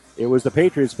before it was the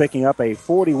Patriots picking up a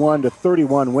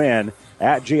 41-31 win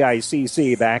at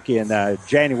GICC back in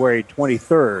January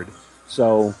 23rd.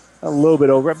 So a little bit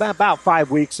over, about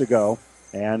 5 weeks ago.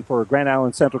 And for Grand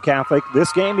Island Central Catholic,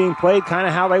 this game being played kind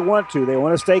of how they want to. They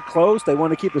want to stay close. They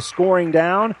want to keep the scoring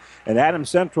down. And Adams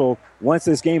Central, once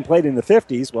this game played in the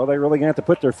 50s, well, they're really going to have to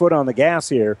put their foot on the gas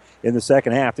here in the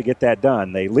second half to get that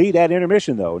done. They lead at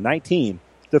intermission, though,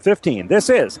 19-15. This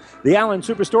is the Allen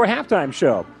Superstore Halftime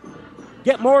Show.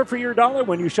 Get more for your dollar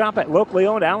when you shop at locally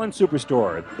owned Allen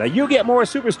Superstore. The You Get More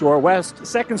Superstore, West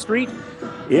 2nd Street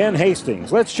in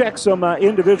Hastings. Let's check some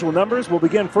individual numbers. We'll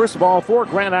begin, first of all, for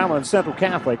Grand Island Central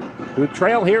Catholic, who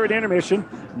trail here at intermission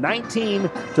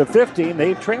 19-15.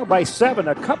 They've trailed by 7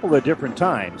 a couple of different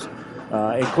times,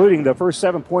 including the first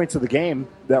 7 points of the game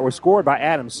that were scored by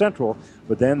Adams Central.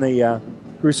 But then the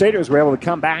Crusaders were able to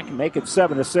come back and make it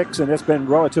 7-6, and it's been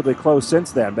relatively close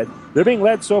since then. But they're being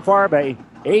led so far by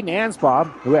Aiden Anspaugh,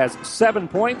 who has 7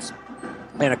 points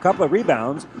and a couple of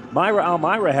rebounds. Myra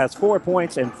Almira has 4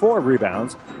 points and 4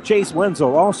 rebounds. Chase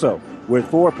Wenzel also with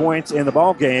 4 points in the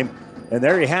ball game. And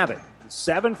there you have it.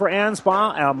 7 for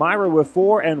Anspaugh, Almira with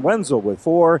 4, and Wenzel with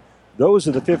 4. Those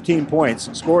are the 15 points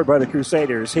scored by the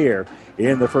Crusaders here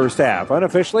in the first half.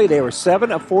 Unofficially, they were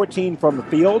 7 of 14 from the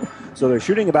field, so they're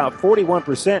shooting about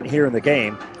 41% here in the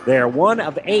game. They are 1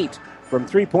 of 8 from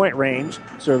three-point range,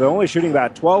 so they're only shooting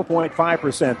about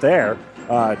 12.5% there.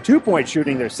 Two-point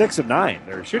shooting, they're 6 of 9.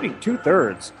 They're shooting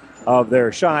 2/3 of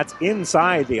their shots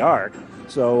inside the arc.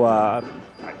 So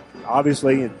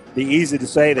obviously it'd be easy to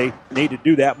say they need to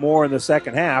do that more in the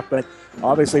second half, but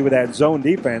obviously with that zone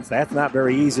defense, that's not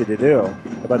very easy to do.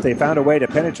 But they found a way to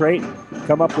penetrate,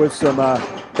 come up with some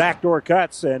backdoor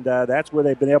cuts, and that's where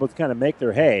they've been able to kind of make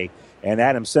their hay. And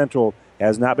Adams Central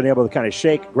has not been able to kind of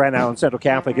shake Grand Island Central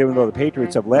Catholic, even though the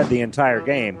Patriots have led the entire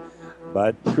game.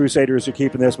 But Crusaders are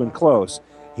keeping this one close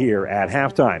here at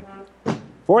halftime.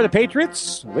 For the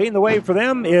Patriots, leading the way for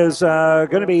them is going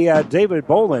to be David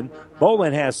Bolin.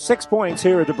 Bolin has 6 points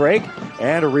here at the break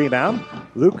and a rebound.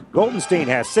 Luke Goldenstein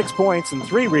has 6 points and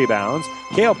 3 rebounds.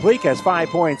 Cale Pleak has 5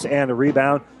 points and a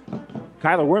rebound.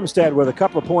 Kyler Wormstead with a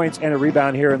couple of points and a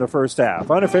rebound here in the first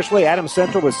half. Unofficially, Adams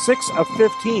Central was 6 of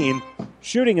 15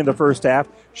 shooting in the first half,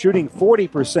 shooting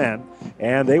 40%,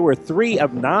 and they were 3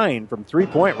 of 9 from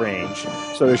three-point range.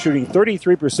 So they're shooting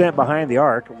 33% behind the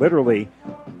arc, literally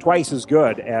twice as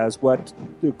good as what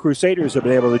the Crusaders have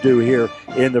been able to do here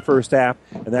in the first half,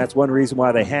 and that's one reason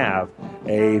why they have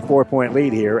a 4-point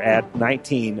lead here at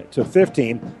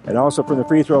 19-15. And also from the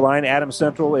free throw line, Adams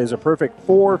Central is a perfect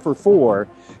 4 for 4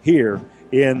 here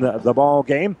in the ball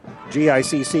game.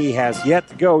 GICC has yet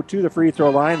to go to the free throw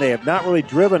line. They have not really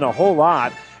driven a whole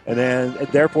lot, and then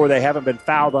therefore they haven't been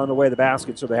fouled on the way to the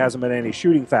basket, so there hasn't been any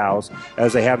shooting fouls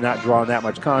as they have not drawn that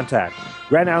much contact.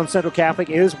 Grand Island Central Catholic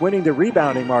is winning the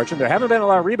rebounding margin. There haven't been a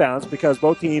lot of rebounds because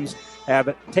both teams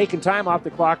have taken time off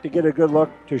the clock to get a good look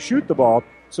to shoot the ball,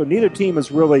 so neither team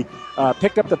has really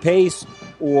picked up the pace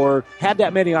or had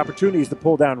that many opportunities to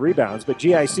pull down rebounds, but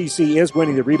GICC is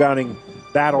winning the rebounding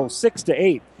battle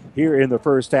 6-8 here in the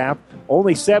first half.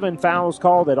 Only 7 fouls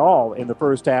called at all in the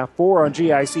first half, 4 on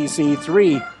GICC,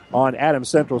 3 on Adams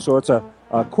Central. So it's a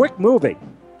quick moving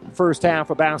first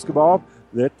half of basketball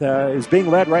that is being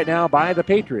led right now by the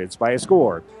Patriots by a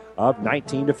score of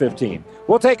 19-15.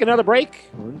 We'll take another break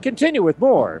and continue with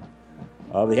more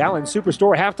of the Allen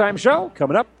Superstore halftime show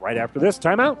coming up right after this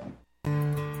timeout.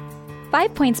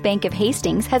 5 Points Bank of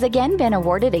Hastings has again been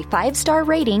awarded a 5-star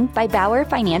rating by Bauer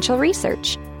Financial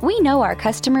Research. We know our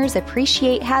customers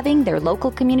appreciate having their local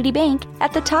community bank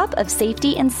at the top of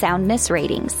safety and soundness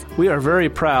ratings. We are very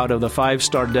proud of the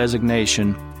 5-star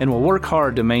designation and will work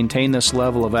hard to maintain this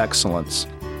level of excellence.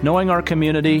 Knowing our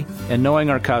community and knowing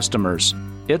our customers,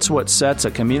 it's what sets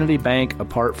a community bank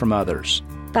apart from others.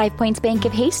 5 Points Bank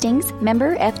of Hastings,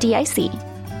 member FDIC.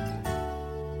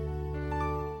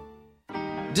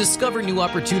 Discover new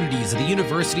opportunities at the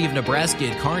University of Nebraska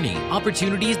at Kearney.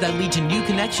 Opportunities that lead to new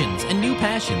connections and new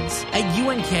passions. At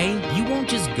UNK, you won't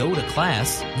just go to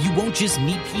class. You won't just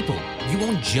meet people. You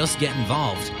won't just get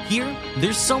involved. Here,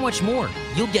 there's so much more.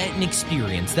 You'll get an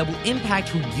experience that will impact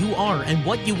who you are and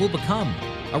what you will become.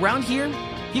 Around here,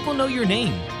 people know your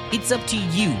name. It's up to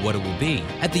you what it will be.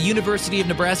 At the University of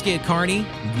Nebraska at Kearney,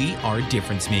 we are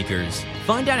difference makers.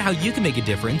 Find out how you can make a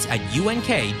difference at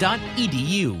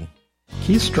unk.edu.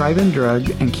 Keith's Drive-In Drug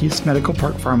and Keith's Medical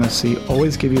Park Pharmacy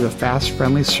always give you the fast,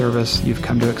 friendly service you've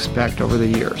come to expect over the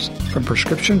years. From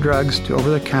prescription drugs to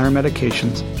over-the-counter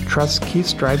medications, trust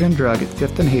Keith's Drive-In Drug at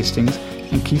 5th and Hastings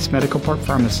and Keith's Medical Park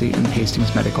Pharmacy in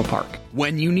Hastings Medical Park.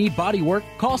 When you need body work,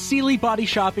 call Seeley Body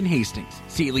Shop in Hastings.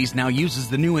 Seeley's now uses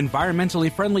the new environmentally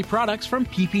friendly products from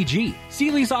PPG.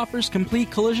 Seeley's offers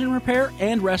complete collision repair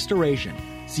and restoration.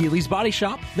 Seeley's Body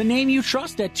Shop, the name you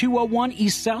trust at 201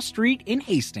 East South Street in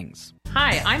Hastings.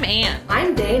 Hi, I'm Ann.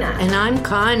 I'm Dana. And I'm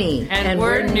Connie. And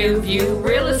we're New View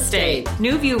Real Estate.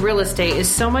 New View Real Estate is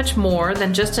so much more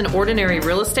than just an ordinary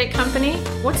real estate company.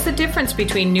 What's the difference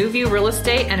between New View Real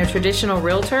Estate and a traditional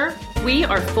realtor? We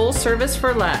are full service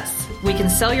for less. We can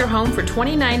sell your home for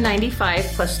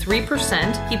 $29.95 plus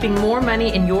 3%, keeping more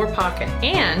money in your pocket.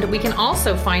 And we can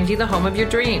also find you the home of your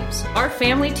dreams. Our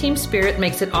family team spirit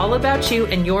makes it all about you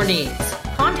and your needs.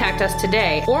 Contact us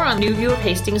today or on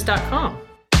newviewofhastings.com.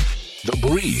 The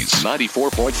Breeze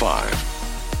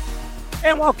 94.5.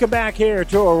 And welcome back here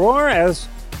to Aurora as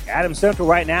Adams Central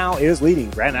right now is leading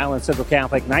Grand Island Central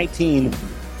Catholic 19-15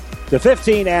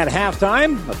 at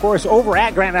halftime. Of course, over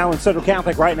at Grand Island Central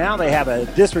Catholic right now, they have a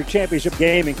district championship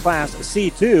game in Class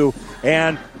C2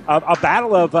 and a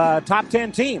battle of top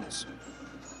 10 teams.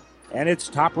 And it's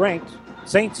top-ranked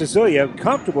St. Cecilia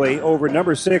comfortably over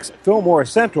number 6 Fillmore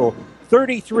Central,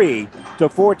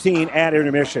 33-14 at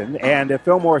intermission. And if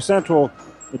Fillmore Central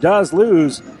does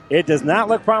lose, it does not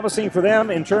look promising for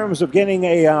them in terms of getting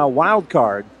a wild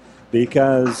card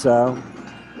because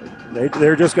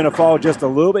they're just going to fall just a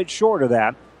little bit short of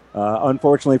that.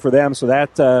 unfortunately for them. So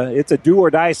that it's a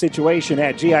do-or-die situation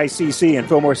at GICC, and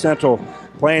Fillmore Central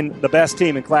playing the best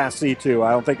team in Class C2.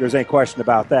 I don't think there's any question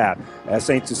about that, as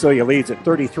St. Cecilia leads at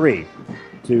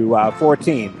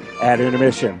 33-14 at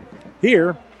intermission.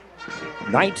 Here,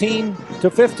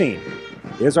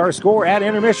 19-15 is our score at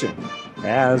intermission,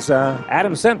 as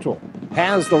Adams Central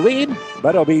has the lead,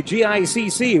 but it'll be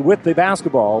GICC with the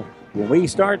basketball when we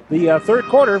start the third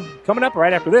quarter, coming up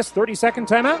right after this 30-second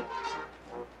timeout.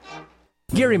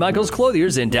 Gary Michaels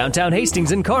Clothiers in downtown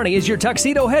Hastings and Kearney is your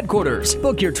tuxedo headquarters.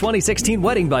 Book your 2016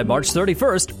 wedding by March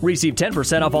 31st. Receive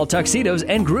 10% off all tuxedos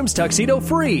and groom's tuxedo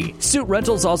free. Suit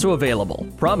rentals also available.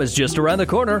 Prom is just around the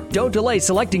corner. Don't delay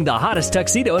selecting the hottest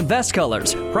tuxedo and vest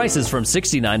colors. Prices from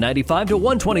 $69.95 to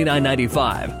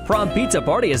 $129.95. Prom pizza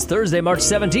party is Thursday, March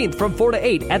 17th from 4 to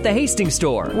 8 at the Hastings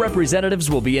store. Representatives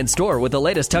will be in store with the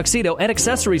latest tuxedo and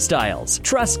accessory styles.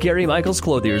 Trust Gary Michaels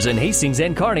Clothiers in Hastings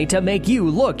and Kearney to make you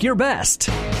look your best.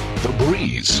 The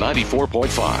Breeze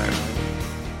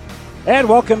 94.5. And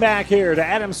welcome back here to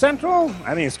Adams Central.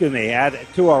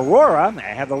 To Aurora. I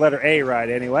had the letter A right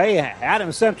anyway.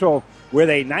 Adams Central with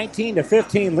a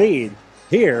 19-15 lead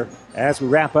here as we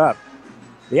wrap up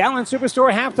the Allen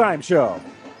Superstore halftime show.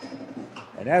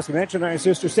 And as we mentioned, our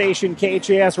sister station,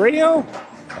 KHAS Radio,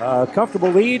 comfortable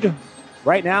lead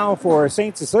right now for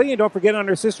St. Cecilia. Don't forget on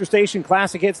our sister station,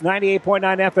 Classic Hits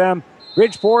 98.9 FM,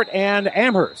 Bridgeport and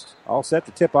Amherst. All set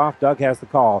to tip off. Doug has the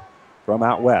call from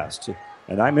out west.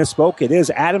 And I misspoke. It is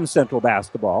Adams Central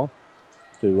basketball.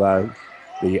 The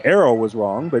arrow was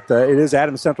wrong, but it is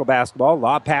Adams Central basketball.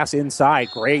 Lob pass inside.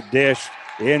 Great dish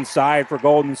inside for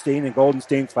Goldenstein, and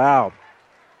Goldenstein's fouled.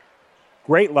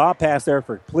 Great lob pass there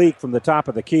for Pleak from the top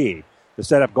of the key to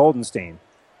set up Goldenstein.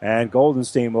 And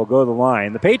Goldenstein will go to the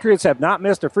line. The Patriots have not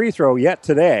missed a free throw yet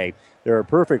today. They're a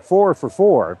perfect 4 for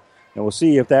 4. And we'll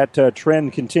see if that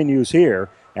trend continues here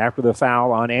after the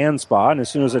foul on Anspaugh. And as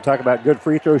soon as I talk about good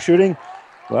free throw shooting,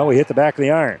 well, we hit the back of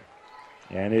the iron.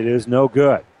 And it is no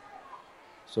good.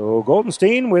 So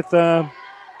Goldenstein with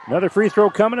another free throw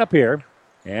coming up here.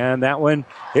 And that one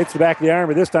hits the back of the iron,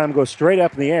 but this time goes straight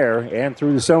up in the air and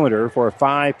through the cylinder for a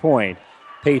 5-point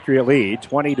Patriot lead,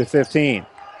 20-15.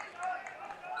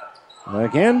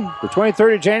 Again, the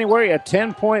 23rd of January, a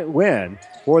 10-point win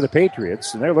for the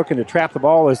Patriots. And they're looking to trap the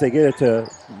ball as they get it to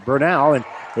Bernal. And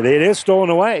it is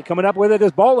stolen away. Coming up with it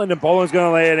is Boland, and Boland's going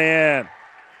to lay it in.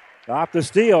 Off the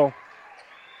steal.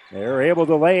 They're able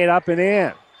to lay it up and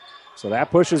in. So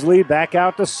that pushes lead back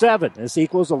out to 7. This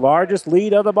equals the largest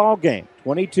lead of the ball game,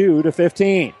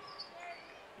 22-15.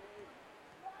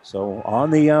 So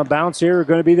on the bounce here are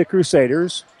going to be the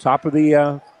Crusaders. Top of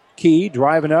the key,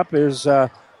 driving up is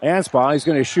Anspaugh. He's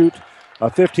going to shoot a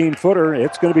 15-footer.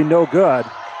 It's going to be no good.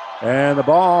 And the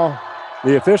ball,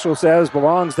 the official says,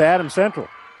 belongs to Adams Central.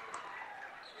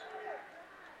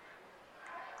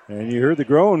 And you heard the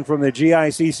groan from the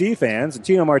GICC fans. And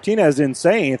Tino Martinez didn't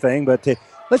say anything, but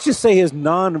let's just say his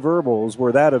nonverbals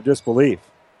were that of disbelief.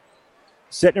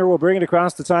 Sittner will bring it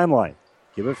across the timeline.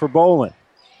 Give it for Boland.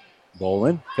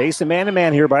 Boland facing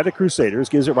man-to-man here by the Crusaders.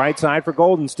 Gives it right side for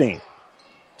Goldenstein.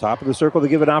 Top of the circle to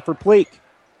give it off for Pleak.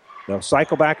 They'll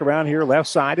cycle back around here. Left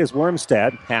side is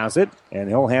Wormstead. Has it. And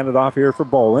he'll hand it off here for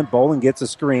Boland. Boland gets a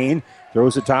screen.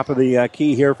 Throws the top of the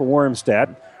key here for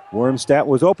Wormstead. Wormstead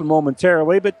was open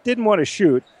momentarily, but didn't want to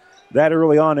shoot that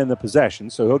early on in the possession.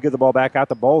 So he'll give the ball back out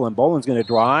to Boland. Boland's going to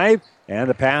drive, and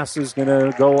the pass is going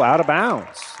to go out of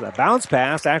bounds. The bounce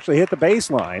pass actually hit the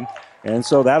baseline, and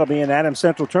so that'll be an Adams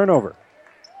Central turnover.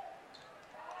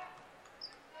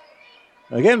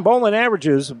 Again, Boland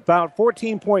averages about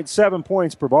 14.7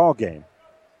 points per ball game.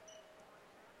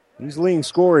 He's the leading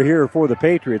scorer here for the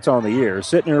Patriots on the year.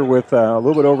 Sittner with a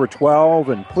little bit over 12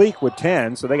 and Pleak with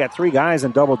 10, so they got 3 guys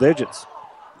in double digits.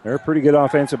 They're a pretty good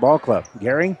offensive ball club.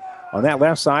 Gehring on that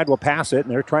left side will pass it,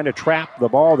 and they're trying to trap the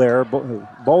ball there.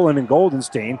 Boland and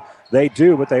Goldenstein, they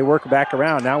do, but they work back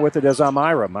around. Now with it is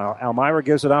Almira. Almira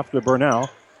gives it off to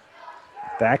Burnell.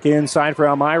 Back inside for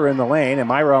Almira in the lane.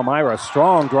 Almira,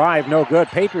 strong drive, no good.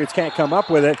 Patriots can't come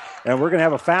up with it, and we're going to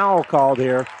have a foul called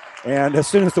here. And as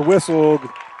soon as the whistle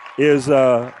is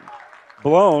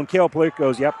blown, Cale Pleak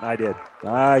goes, yep, I did.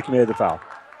 I committed the foul.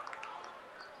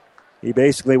 He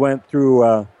basically went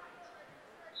through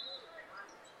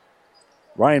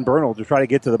Ryan Bernal to try to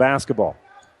get to the basketball.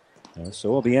 And so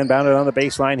it'll be inbounded on the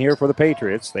baseline here for the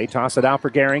Patriots. They toss it out for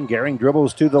Gehring. Gehring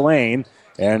dribbles to the lane,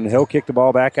 and he'll kick the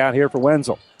ball back out here for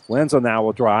Wenzel. Wenzel now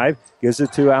will drive, gives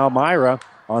it to Almira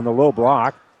on the low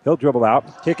block. He'll dribble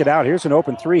out, kick it out. Here's an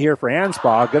open 3 here for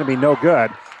Anspaugh. Going to be no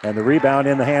good. And the rebound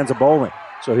in the hands of Boland.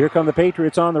 So here come the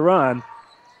Patriots on the run.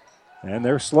 And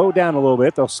they're slowed down a little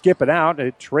bit. They'll skip it out.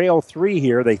 At trail 3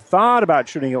 here. They thought about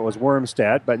shooting it was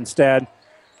Wormstead, but instead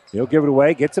he'll give it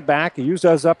away, gets it back. He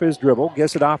uses up his dribble,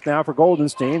 gets it off now for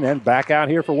Goldenstein, then back out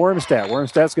here for Wormstead.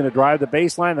 Wormstead's going to drive the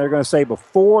baseline. They're going to say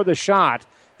before the shot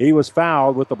he was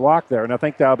fouled with the block there, and I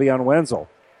think that'll be on Wenzel.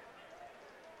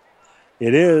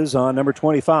 It is on number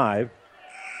 25.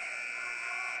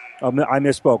 I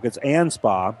misspoke. It's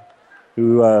Anspaugh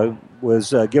who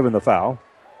was given the foul.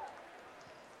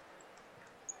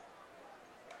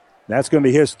 That's going to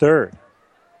be his third.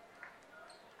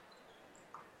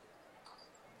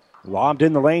 Lobbed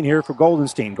in the lane here for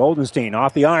Goldenstein. Goldenstein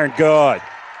off the iron. Good.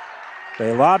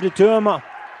 They lobbed it to him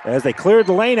as they cleared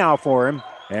the lane out for him,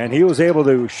 and he was able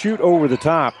to shoot over the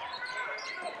top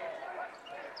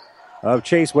of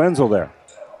Chase Wenzel there.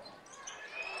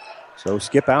 So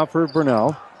skip out for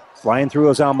Burnell. Flying through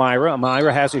is Elmira.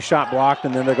 Elmira has his shot blocked,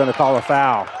 and then they're going to call a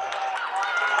foul.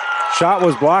 Shot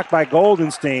was blocked by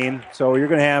Goldenstein, so you're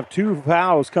going to have 2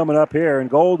 fouls coming up here,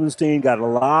 and Goldenstein got a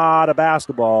lot of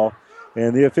basketball,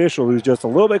 and the official, who's just a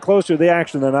little bit closer to the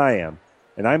action than I am,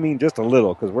 and I mean just a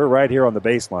little because we're right here on the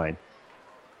baseline,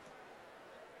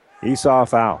 he saw a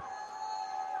foul.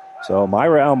 So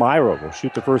Elmira will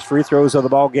shoot the first free throws of the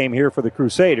ball game here for the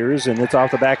Crusaders, and it's off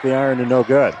the back of the iron and no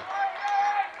good.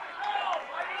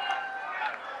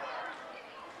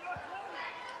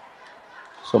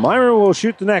 So Myra will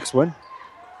shoot the next one.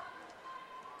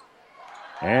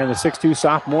 And the 6'2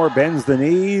 sophomore bends the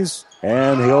knees,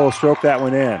 and he'll stroke that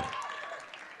one in.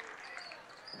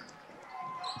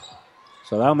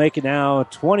 So that'll make it now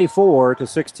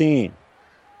 24-16.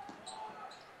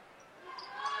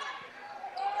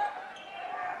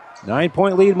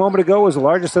 9-point lead a moment ago was the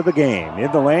largest of the game. In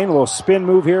the lane, a little spin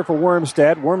move here for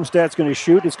Wormstead. Wormstead's going to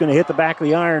shoot. It's going to hit the back of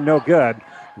the iron. No good.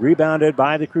 Rebounded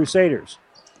by the Crusaders.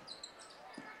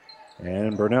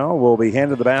 And Burnell will be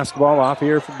handed the basketball off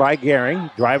here by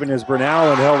Gehring. Driving is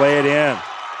Burnell, and he'll lay it in.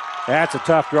 That's a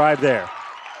tough drive there.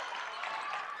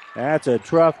 That's a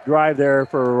tough drive there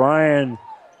for Ryan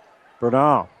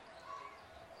Burnell.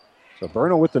 So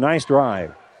Burnell with the nice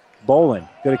drive. Bolin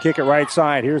going to kick it right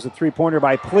side. Here's a three-pointer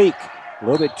by Pleak. A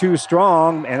little bit too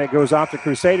strong, and it goes off the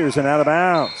Crusaders and out of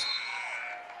bounds.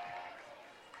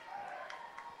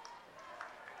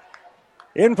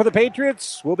 In for the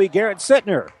Patriots will be Garrett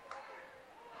Sittner.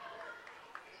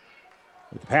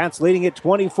 With the Pats leading it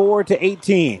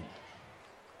 24-18.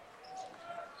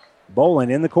 Bolin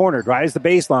in the corner, drives the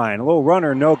baseline. A little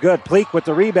runner, no good. Pleak with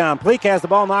the rebound. Pleak has the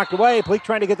ball knocked away. Pleak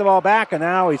trying to get the ball back, and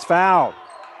now he's fouled.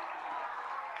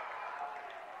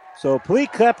 So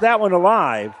Pleak kept that one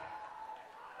alive.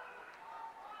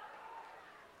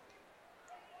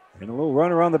 And a little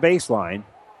runner on the baseline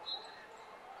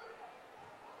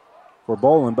for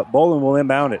Bolin, but Bolin will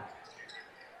inbound it.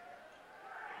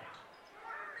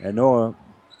 And Noah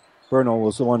Burnell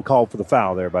was the one called for the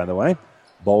foul there, by the way.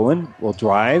 Bolin will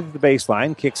drive the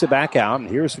baseline, kicks it back out, and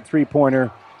here's the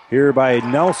three-pointer here by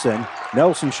Nelson.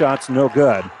 Nelson shot's no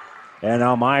good. And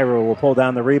Elmira will pull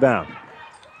down the rebound.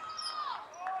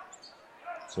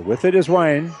 So with it is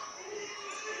Ryan.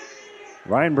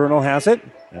 Ryan Burnell has it,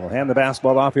 and will hand the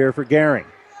basketball off here for Gehring.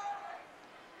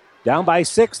 Down by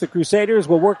 6, the Crusaders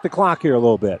will work the clock here a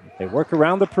little bit. They work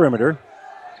around the perimeter.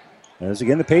 As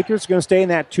again, the Patriots are going to stay in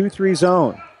that 2-3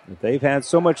 zone that they've had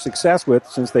so much success with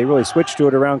since they really switched to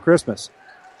it around Christmas.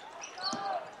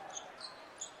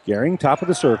 Gehring, top of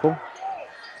the circle.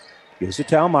 Gives it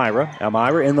to Elmira.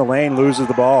 Elmira in the lane, loses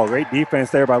the ball. Great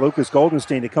defense there by Lucas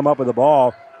Goldenstein to come up with the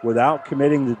ball without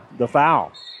committing the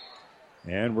foul.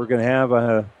 And we're going to have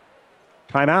a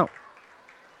timeout.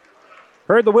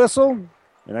 Heard the whistle.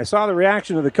 And I saw the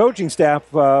reaction of the coaching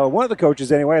staff, one of the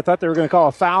coaches anyway. I thought they were going to call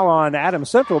a foul on Adams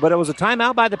Central, but it was a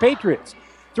timeout by the Patriots.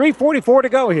 3:44 to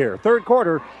go here, third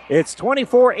quarter. It's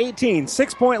 24-18,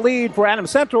 6-point lead for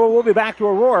Adams Central. We'll be back to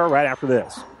Aurora right after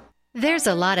this. There's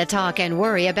a lot of talk and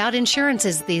worry about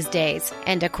insurances these days,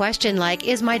 and a question like,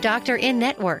 is my doctor in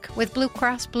network with Blue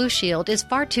Cross Blue Shield is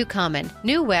far too common.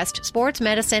 New West Sports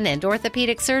Medicine and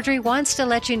Orthopedic Surgery wants to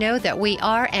let you know that we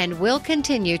are and will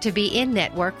continue to be in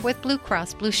network with Blue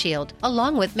Cross Blue Shield,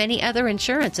 along with many other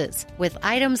insurances. With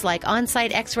items like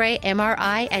on-site x-ray,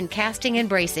 MRI, and casting and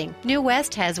bracing, New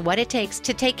West has what it takes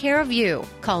to take care of you.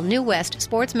 Call New West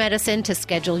Sports Medicine to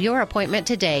schedule your appointment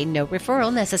today. No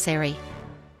referral necessary.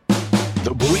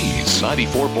 The Breeze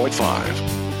 94.5.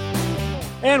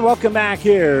 And welcome back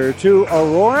here to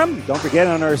Aurora. Don't forget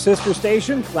on our sister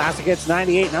station, Classic Hits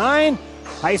 98.9.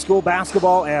 High school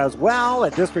basketball as well.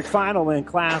 A district final in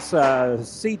Class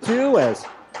C2 as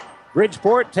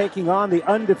Bridgeport taking on the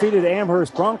undefeated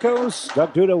Amherst Broncos.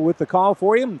 Doug Duda with the call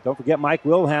for you. Don't forget Mike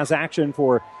Will has action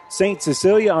for St.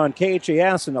 Cecilia on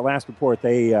KHAS. In the last report,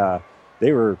 they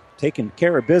were taking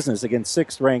care of business against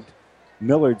 6th-ranked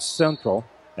Millard Central.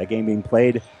 That game being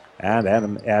played at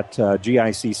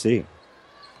GICC.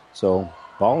 So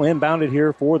ball inbounded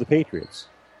here for the Patriots.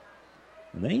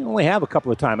 And they only have a couple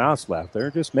of timeouts left.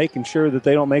 They're just making sure that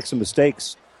they don't make some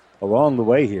mistakes along the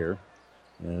way here,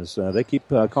 as they keep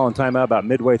calling timeout about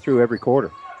midway through every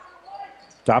quarter.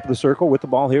 Top of the circle with the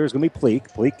ball here is going to be Pleak.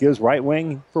 Pleak gives right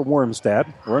wing for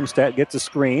Wormstead. Wormstead gets a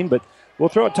screen, but we'll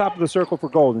throw it top of the circle for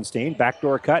Goldenstein.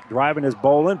 Backdoor cut, driving is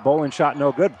Bolin. Bolin shot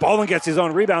no good. Bolin gets his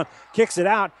own rebound, kicks it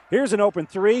out. Here's an open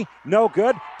three, no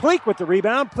good. Pleak with the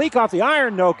rebound. Pleak off the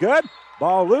iron, no good.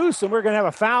 Ball loose, and we're going to have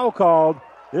a foul called,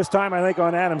 this time I think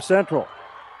on Adams Central.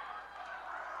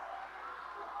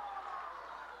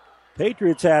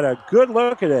 Patriots had a good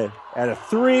look at a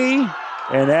 3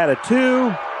 and at a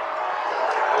 2.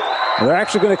 And they're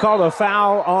actually going to call the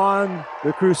foul on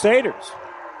the Crusaders.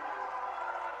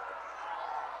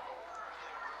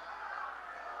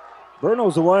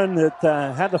 Bernal's the one that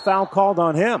had the foul called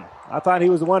on him. I thought he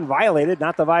was the one violated,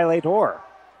 not the violator.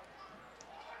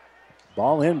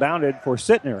 Ball inbounded for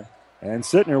Sittner, and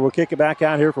Sittner will kick it back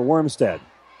out here for Wormstead.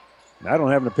 And I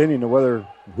don't have an opinion of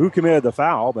who committed the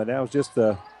foul, but that was just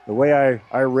the way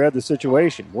I read the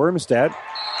situation. Wormstead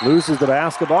loses the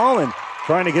basketball, and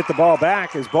trying to get the ball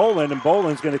back is Bolin, and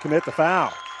Bolin's going to commit the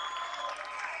foul.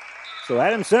 So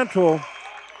Adams Central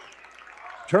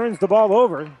turns the ball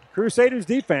over. Crusaders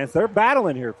defense, they're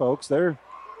battling here, folks. They're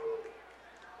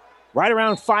right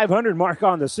around 500 mark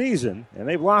on the season, and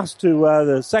they've lost to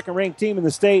the second-ranked team in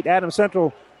the state, Adams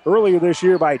Central, earlier this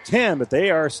year by 10, but they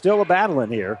are still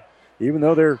battling here, even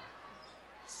though they're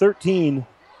 13-12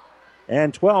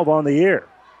 on the year.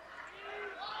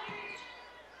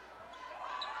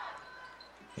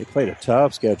 They played a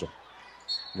tough schedule.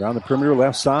 Around the perimeter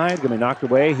left side, going to be knocked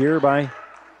away here by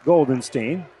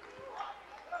Goldenstein.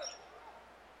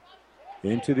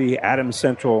 Into the Adams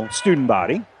Central student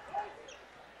body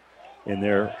in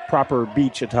their proper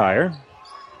beach attire.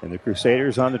 And the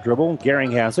Crusaders on the dribble.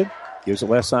 Gehring has it. Gives it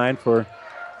left side for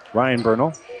Ryan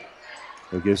Bernal,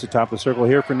 who gives the top of the circle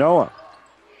here for Noah.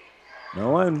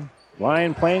 Noah and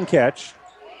Ryan playing catch.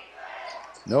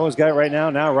 Noah's got it right now.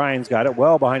 Now Ryan's got it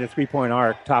well behind the three-point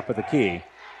arc, top of the key.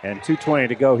 And 2:20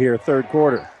 to go here, third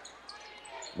quarter.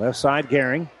 Left side,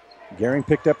 Gehring. Gehring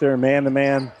picked up there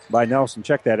man-to-man by Nelson.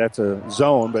 Check that. That's a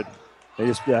zone, but they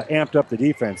just amped up the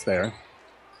defense there.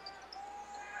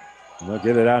 And they'll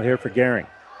get it out here for Gehring.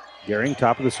 Gehring,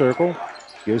 top of the circle.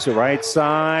 Gives the right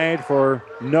side for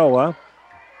Noah.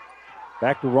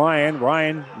 Back to Ryan.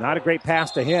 Ryan, not a great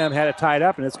pass to him. Had it tied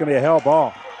up, and it's going to be a hell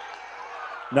ball.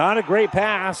 Not a great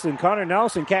pass, and Connor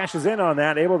Nelson cashes in on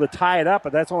that, able to tie it up,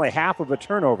 but that's only half of a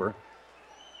turnover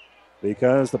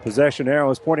because the possession arrow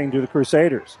is pointing to the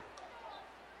Crusaders.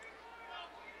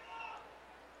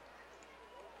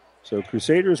 So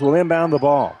Crusaders will inbound the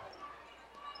ball.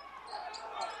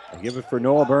 They give it for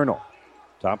Noah Bernal.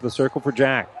 Top of the circle for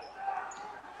Jack.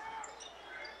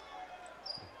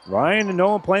 Ryan and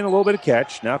Noah playing a little bit of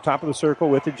catch. Now top of the circle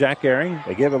with it, Jack Gehring.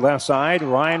 They give it left side.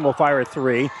 Ryan will fire a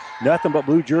three. Nothing but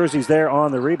blue jerseys there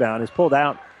on the rebound. It's pulled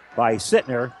out by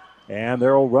Sittner, and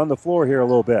they'll run the floor here a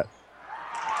little bit.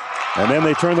 And then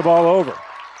they turn the ball over.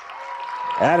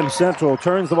 Adams Central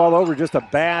turns the ball over. Just a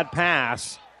bad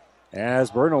pass as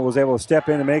Bernal was able to step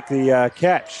in and make the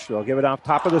catch. They'll give it off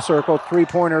top of the circle.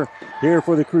 Three-pointer here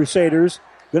for the Crusaders.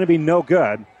 Going to be no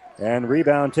good. And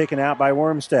rebound taken out by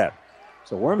Wormstead.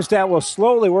 So Wormstead will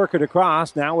slowly work it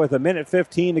across now with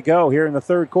 1:15 to go here in the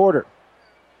third quarter.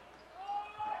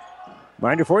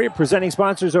 Reminder for you, presenting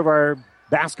sponsors of our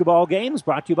basketball games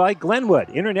brought to you by Glenwood.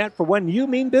 Internet for when you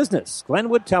mean business.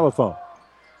 Glenwood Telephone.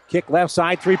 Kick left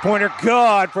side, three-pointer.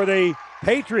 Good for the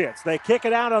Patriots. They kick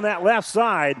it out on that left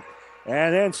side.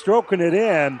 And then stroking it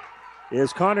in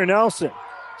is Connor Nelson.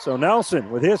 So Nelson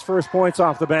with his first points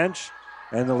off the bench.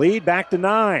 And the lead back to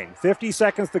 9. 50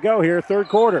 seconds to go here, third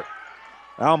quarter.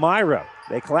 Elmira,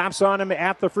 they collapse on him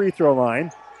at the free throw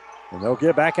line. And they'll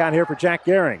get back out here for Jack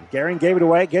Gehring. Gehring gave it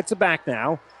away, gets it back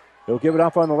now. He'll give it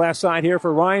up on the left side here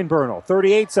for Ryan Bernal.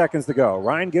 38 seconds to go.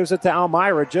 Ryan gives it to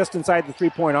Elmira just inside the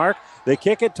three-point arc. They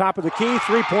kick it, top of the key,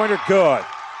 three-pointer, good.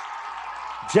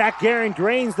 Jack Gehring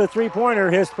drains the three-pointer,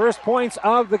 his first points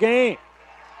of the game.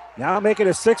 Now make it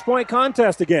a 6-point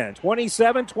contest again,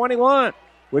 27-21,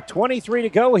 with 23 to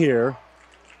go here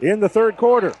in the third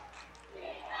quarter.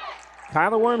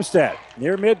 Kyler Wormstead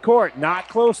near midcourt, not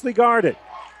closely guarded.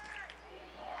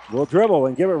 Will dribble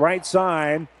and give it right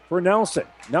side for Nelson.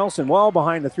 Nelson well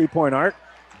behind the three-point arc.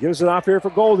 Gives it off here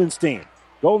for Goldenstein.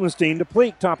 Goldenstein to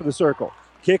Pleak, top of the circle.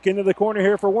 Kick into the corner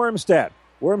here for Wormstead.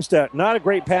 Wormstead, not a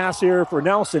great pass here for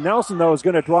Nelson. Nelson, though, is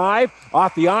going to drive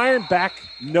off the iron. Back,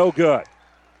 no good.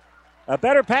 A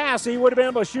better pass, he would have been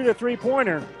able to shoot a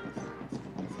three-pointer.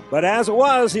 But as it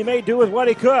was, he made do with what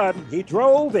he could. He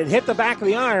drove and hit the back of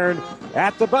the iron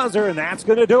at the buzzer, and that's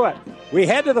going to do it. We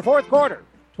head to the fourth quarter.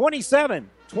 27-21,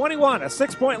 a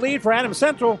 6-point lead for Adams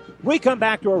Central. We come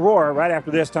back to Aurora right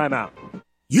after this timeout.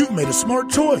 You've made a smart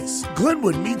choice.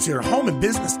 Glenwood meets your home and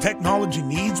business technology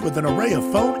needs with an array of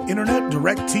phone, internet,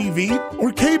 direct TV,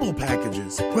 or cable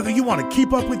packages. Whether you want to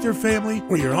keep up with your family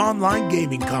or your online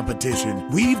gaming competition,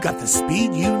 we've got the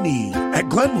speed you need. At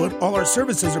Glenwood, all our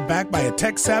services are backed by a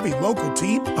tech-savvy local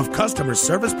team of customer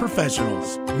service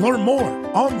professionals. Learn more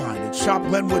online at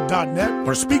shopglenwood.net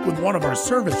or speak with one of our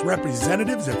service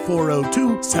representatives at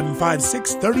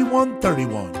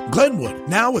 402-756-3131. Glenwood,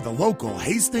 now with a local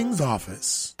Hastings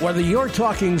office. Whether you're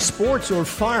talking sports or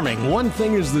farming, one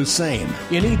thing is the same.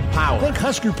 You need power. Think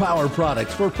Husker Power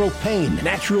products for propane,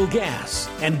 natural gas,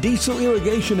 and diesel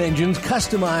irrigation engines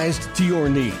customized to your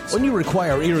needs. When you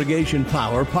require irrigation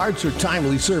power, parts, or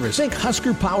timely service, think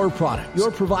Husker Power products,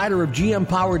 your provider of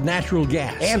GM-powered natural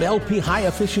gas and LP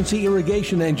high-efficiency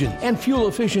irrigation engines and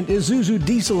fuel-efficient Isuzu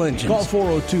diesel engines. Call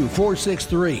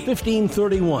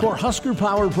 402-463-1531 for Husker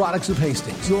Power products of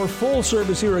Hastings, your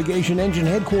full-service irrigation engine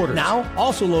headquarters. Now,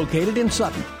 also located in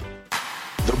Sutton.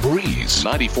 The Breeze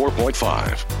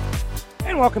 94.5.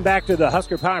 And welcome back to the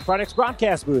Husker Power Products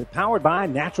broadcast booth, powered by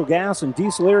natural gas and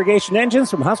diesel irrigation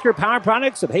engines from Husker Power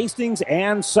Products of Hastings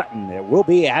and Sutton. It will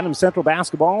be Adams Central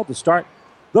basketball to start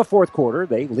the fourth quarter.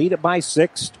 They lead it by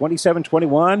 6,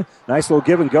 27-21. Nice little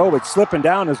give and go, but slipping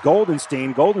down is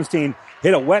Goldenstein. Goldenstein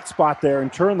hit a wet spot there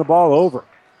and turned the ball over.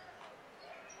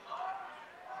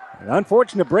 An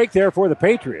unfortunate break there for the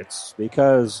Patriots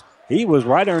because he was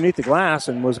right underneath the glass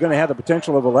and was going to have the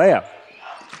potential of a layup.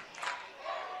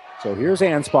 So here's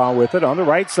Anspaugh with it on the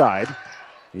right side.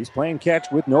 He's playing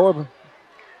catch with Noah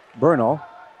Bernal.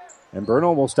 And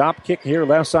Bernal will stop kick here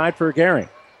left side for Gehring.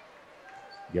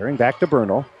 Gehring back to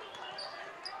Bernal.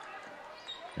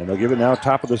 And they'll give it now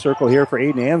top of the circle here for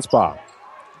Aiden Anspaugh.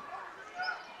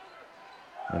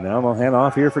 And now they'll hand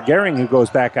off here for Gehring, who goes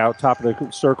back out top of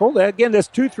the circle. Again, this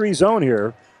 2-3 zone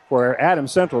here for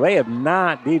Adams Central. They have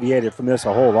not deviated from this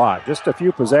a whole lot. Just a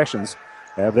few possessions.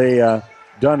 Have they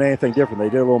done anything different? They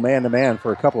did a little man-to-man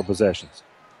for a couple of possessions.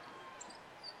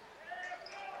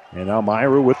 And now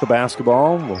Myra with the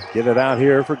basketball. We'll get it out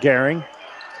here for Gehring.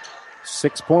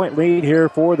 6-point lead here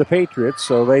for the Patriots,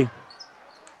 so they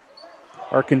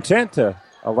are content to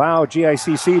allow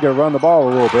GICC to run the ball a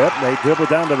little bit. They dribble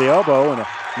down to the elbow, and a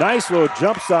nice little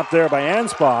jump stop there by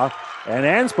Anspaugh. And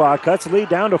Anspaugh cuts the lead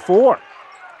down to 4.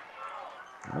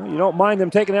 Well, you don't mind them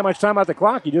taking that much time out the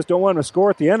clock. You just don't want them to score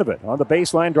at the end of it. On the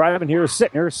baseline driving here is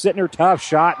Sittner. Sittner, tough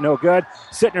shot, no good.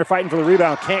 Sittner fighting for the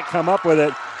rebound, can't come up with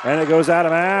it, and it goes out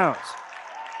of bounds.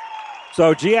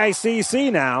 So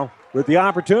GICC now with the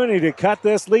opportunity to cut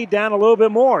this lead down a little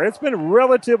bit more. It's been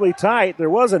relatively tight. There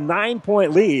was a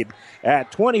 9-point lead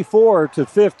at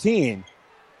 24-15.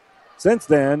 Since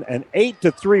then, an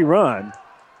 8-3 run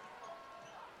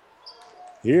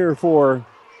here for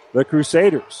the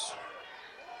Crusaders.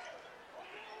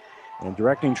 And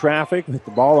directing traffic with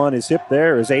the ball on his hip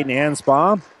there is Aiden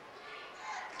Anspaugh.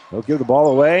 He'll give the ball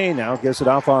away. Now gives it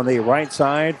off on the right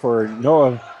side for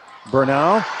Noah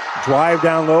Bernal. Drive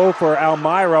down low for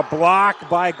Almira. Blocked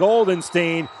by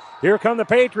Goldenstein. Here come the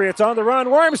Patriots on the run.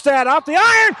 Wormstead off the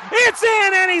iron. It's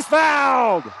in, and he's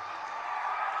fouled.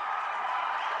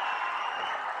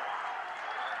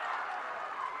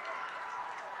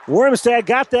 Wormstead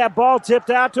got that ball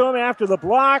tipped out to him after the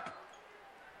block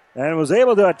and was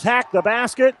able to attack the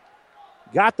basket.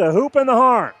 Got the hoop and the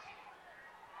horn.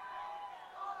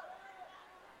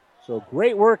 So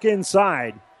great work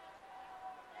inside.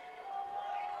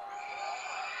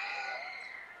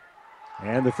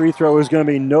 And the free throw is going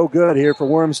to be no good here for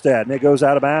Wormstead, and it goes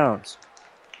out of bounds.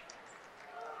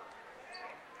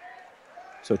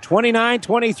 So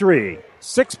 29-23,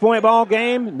 6-point ball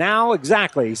game. Now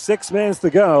exactly 6 minutes to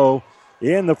go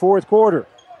in the fourth quarter.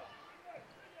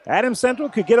 Adams Central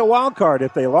could get a wild card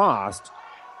if they lost.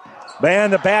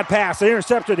 Man, the bad pass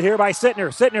intercepted here by Sittner.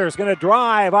 Sittner is going to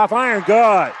drive off iron.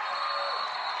 Good.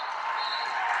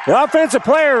 The offensive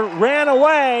player ran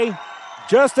away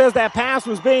just as that pass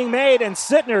was being made, and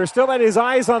Sittner still had his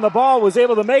eyes on the ball, was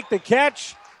able to make the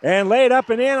catch and lay it up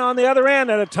and in on the other end,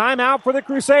 and a timeout for the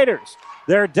Crusaders.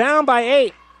 They're down by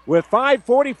 8 with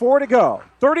 5:44 to go.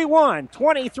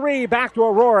 31-23 back to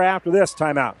Aurora after this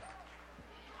timeout.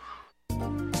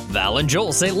 Val and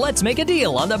Joel say let's make a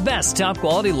deal on the best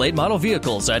top-quality late-model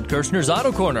vehicles at Kirshner's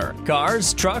Auto Corner.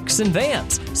 Cars, trucks, and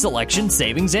vans. Selection,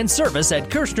 savings, and service at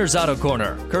Kirshner's Auto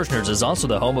Corner. Kirshner's is also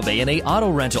the home of A&A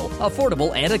Auto Rental,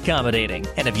 affordable and accommodating.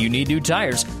 And if you need new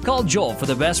tires, call Joel for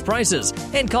the best prices.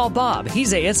 And call Bob.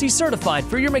 He's ASE certified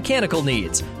for your mechanical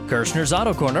needs. Kirshner's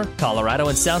Auto Corner, Colorado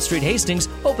and South Street Hastings,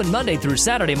 open Monday through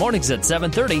Saturday mornings at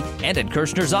 7:30 and at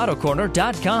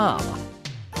Kirshner'sAutoCorner.com.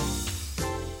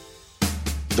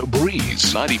 The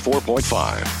Breeze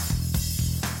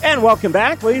 94.5. And welcome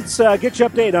back. Let's get you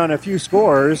update on a few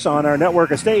scores on our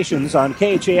network of stations on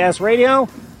KHAS Radio.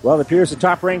 Well, it appears the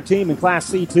top-ranked team in Class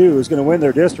C2 is going to win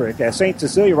their district. As St.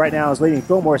 Cecilia right now is leading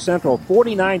Fillmore Central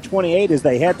 49-28 as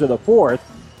they head to the fourth.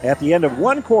 At the end of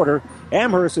one quarter,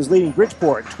 Amherst is leading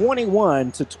Bridgeport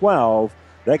 21-12.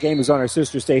 That game is on our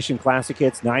sister station, Classic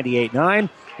Hits 98.9.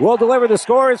 We'll deliver the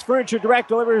scores. Furniture Direct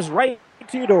delivers right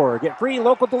to your door. Get free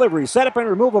local delivery, setup, and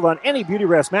removal on any Beauty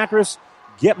Rest mattress.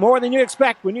 Get more than you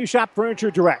expect when you shop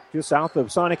Furniture Direct, just south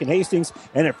of Sonic and Hastings,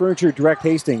 and at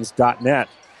FurnitureDirectHastings.net.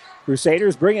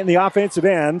 Crusaders bring in the offensive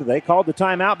end. They called the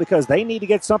timeout because they need to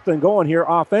get something going here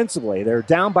offensively. They're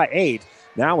down by 8,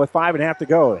 now with 5.5 to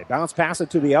go. They bounce pass it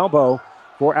to the elbow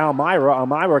for Elmira.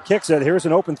 Elmira kicks it. Here's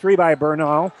an open three by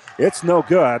Bernal. It's no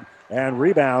good. And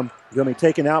rebound going to be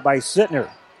taken out by Sittner.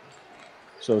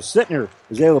 So Sittner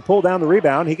is able to pull down the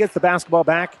rebound. He gets the basketball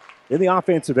back in the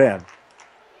offensive end.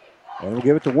 And we'll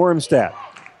give it to Wormstead.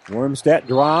 Wormstead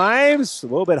drives a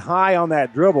little bit high on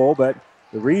that dribble, but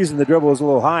the reason the dribble was a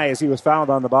little high is he was fouled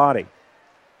on the body.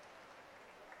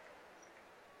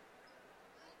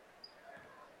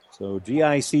 So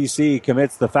GICC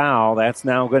commits the foul. That's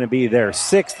now going to be their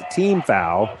sixth team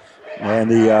foul.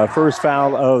 And the first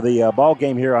foul of the ball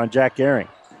game here on Jack Gehring.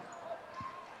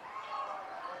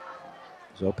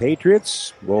 So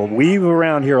Patriots will weave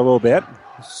around here a little bit.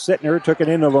 Sittner took it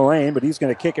into the lane, but he's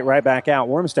going to kick it right back out.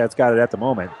 Wormsted's got it at the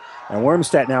moment. And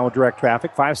Wormstead now will direct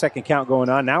traffic. 5-second count going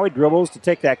on. Now he dribbles to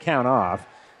take that count off.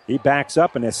 He backs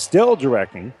up and is still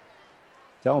directing.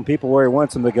 Telling people where he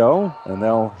wants them to go. And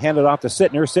they'll hand it off to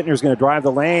Sittner. Sittner's going to drive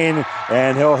the lane,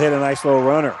 and he'll hit a nice little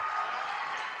runner.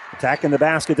 Attacking the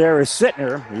basket there is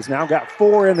Sittner. He's now got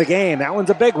 4 in the game. That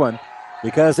one's a big one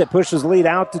because it pushes the lead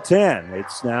out to 10.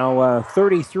 It's now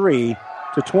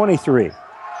 33-23.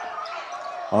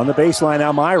 On the baseline,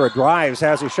 Elmira drives,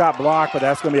 has a shot blocked, but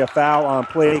that's going to be a foul on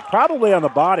Pleak, probably on the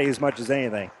body as much as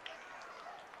anything.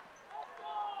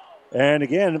 And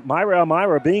again,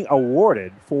 Elmira being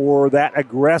awarded for that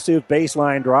aggressive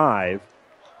baseline drive.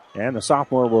 And the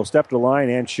sophomore will step to the line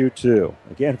and shoot 2.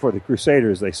 Again, for the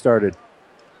Crusaders, they started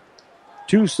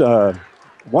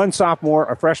one sophomore,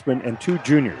 a freshman, and 2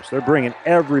 juniors. They're bringing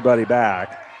everybody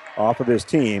back off of this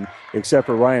team except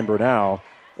for Ryan Bernal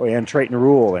and Trayton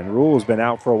Rule. And Rule's been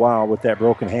out for a while with that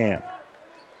broken hand.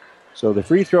 So the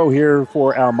free throw here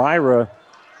for Elmira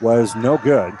was no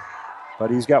good.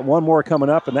 But he's got one more coming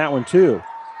up, and that one, too,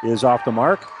 is off the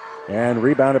mark and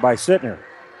rebounded by Sittner.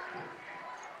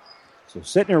 So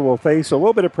Sittner will face a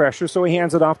little bit of pressure, so he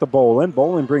hands it off to Bolin.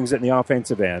 Bolin brings it in the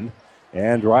offensive end.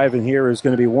 And driving here is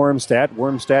going to be Wormstead.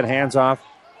 Wormstead hands off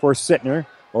for Sittner.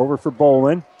 Over for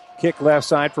Bolin. Kick left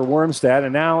side for Wormstead.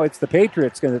 And now it's the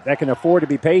Patriots that can afford to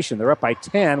be patient. They're up by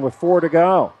 10 with 4 to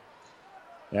go.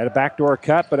 They had a backdoor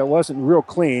cut, but it wasn't real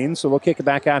clean, so we'll kick it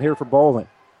back out here for Bolin.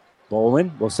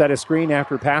 Bolin will set a screen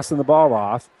after passing the ball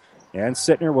off. And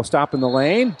Sittner will stop in the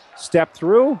lane, step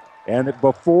through, and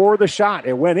before the shot,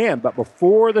 it went in, but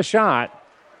before the shot,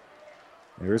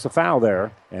 there's a foul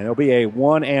there, and it'll be a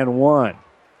 1-and-1.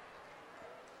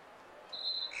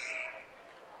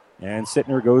 And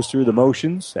Sittner goes through the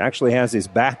motions, actually has his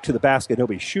back to the basket he'll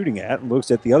be shooting at, and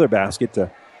looks at the other basket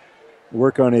to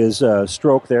work on his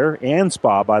stroke there. And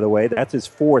Spa, by the way, that's his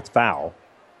 4th foul.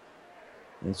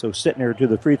 And so Sittner to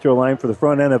the free throw line for the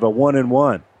front end of a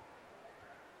 1-and-1.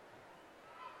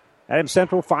 Adams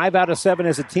Central 5 out of 7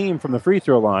 as a team from the free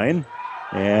throw line.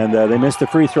 And they missed the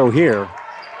free throw here.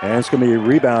 And it's going to be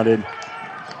rebounded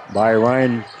by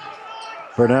Ryan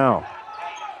Bernal.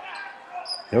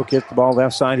 He'll kick the ball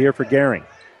left side here for Gehring.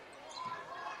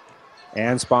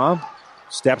 Anspaugh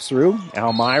steps through.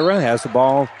 Elmira has the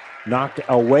ball knocked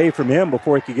away from him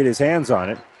before he could get his hands on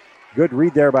it. Good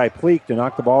read there by Pleak to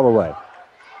knock the ball away.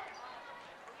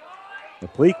 The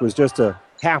Pleak was just a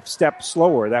half step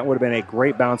slower. That would have been a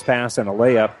great bounce pass and a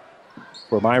layup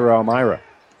for Elmira.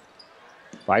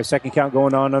 5-second count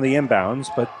going on the inbounds,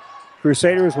 but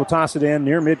Crusaders will toss it in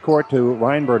near midcourt to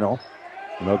Ryan Bernal.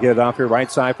 And they'll get it off here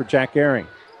right side for Jack Gehring.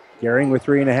 Gehring with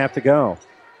 3.5 to go.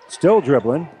 Still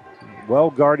dribbling.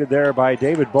 Well guarded there by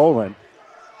David Bolin.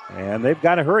 And they've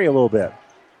got to hurry a little bit.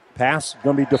 Pass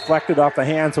going to be deflected off the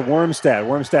hands of Wormstead.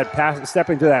 Wormstead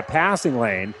stepping to that passing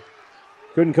lane.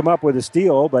 Couldn't come up with a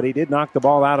steal, but he did knock the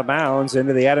ball out of bounds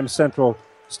into the Adams Central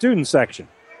student section.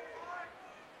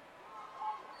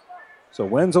 So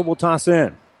Wenzel will toss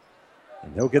in.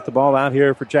 And he'll get the ball out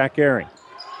here for Jack Gehring.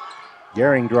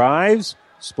 Gehring drives,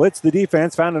 splits the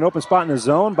defense, found an open spot in the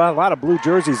zone, but a lot of blue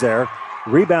jerseys there.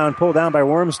 Rebound pulled down by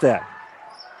Wormstead.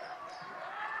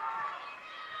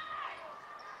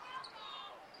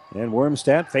 And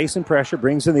Wormstead facing pressure,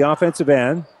 brings in the offensive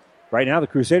end. Right now the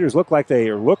Crusaders look like they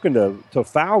are looking to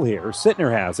foul here.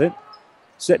 Sittner has it.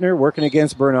 Sittner working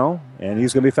against Burnell, and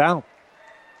he's going to be fouled.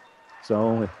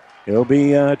 So it'll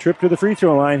be a trip to the free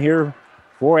throw line here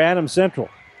for Adams Central.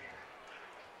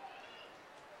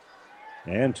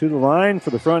 And to the line for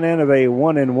the front end of a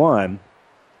 1-and-1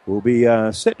 will be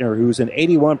Sittner, who's an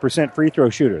 81% free throw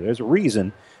shooter. There's a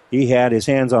reason he had his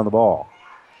hands on the ball.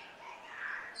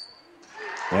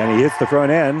 And he hits the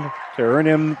front end to earn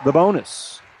him the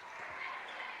bonus.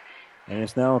 And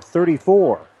it's now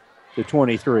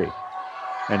 34-23.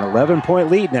 An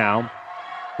 11-point lead now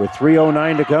with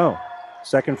 3:09 to go.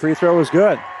 Second free throw is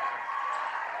good.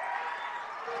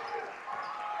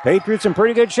 Patriots in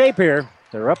pretty good shape here.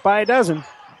 They're up by a dozen.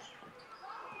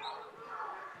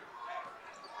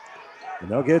 And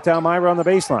they'll get it to Elmira on the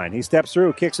baseline. He steps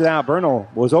through, kicks it out. Bernal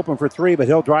was open for three, but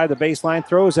he'll drive the baseline,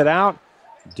 throws it out.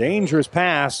 Dangerous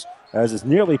pass as it's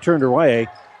nearly turned away.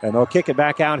 And they'll kick it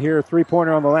back out here.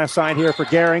 Three-pointer on the left side here for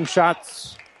Gehring.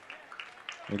 Shots.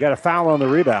 We got a foul on the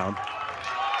rebound.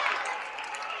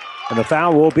 And the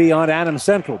foul will be on Adams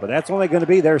Central, but that's only going to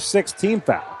be their sixth team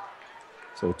foul.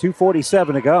 So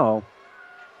 2:47 to go.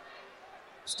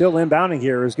 Still inbounding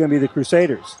here is going to be the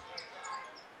Crusaders.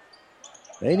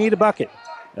 They need a bucket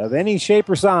of any shape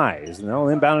or size. And they'll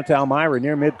inbound it to Elmira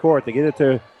near midcourt. They get it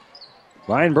to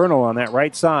Ryan Bernal on that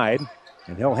right side.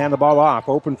 And he'll hand the ball off.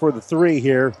 Open for the three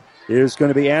here is going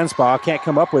to be Anspaugh. Can't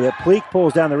come up with it. Pleak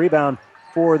pulls down the rebound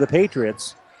for the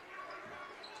Patriots.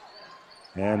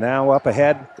 And now up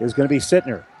ahead is going to be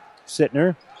Sittner.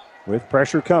 Sittner with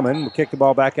pressure coming. We'll kick the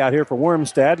ball back out here for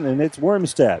Wormstead. And it's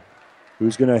Wormstead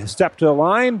who's going to step to the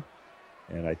line.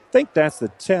 And I think that's the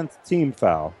 10th team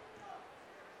foul.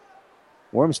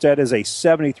 Wormstead is a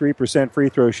 73% free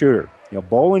throw shooter.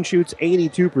 Bolin shoots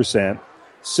 82%.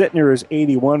 Sittner is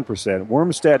 81%.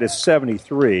 Wormstead is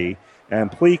 73%.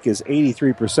 And Pleak is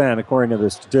 83%, according to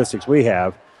the statistics we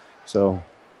have. So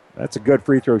that's a good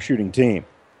free throw shooting team.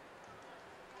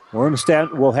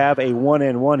 Wormstead will have a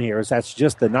 1-and-1 here, as that's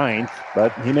just the 9th.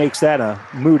 But he makes that a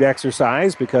mood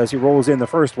exercise because he rolls in the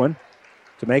first one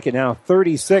to make it now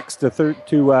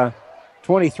 36-23, a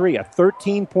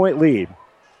 13-point lead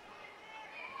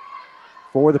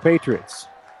for the Patriots.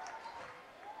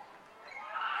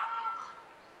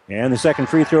 And the second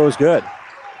free throw is good.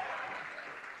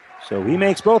 So he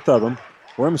makes both of them.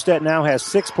 Wormstead now has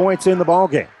 6 points in the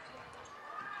ballgame.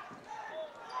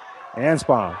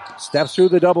 Anspaugh steps through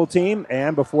the double team,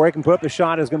 and before he can put up the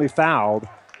shot, is going to be fouled.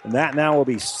 And that now will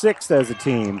be 6th as a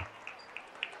team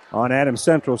on Adams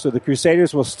Central. So the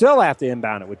Crusaders will still have to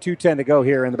inbound it with 2:10 to go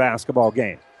here in the basketball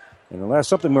game. And unless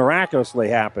something miraculously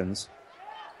happens,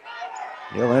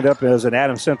 he'll end up as an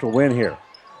Adams Central win here.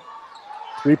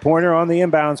 Three-pointer on the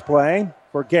inbounds play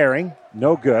for Gehring.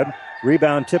 No good.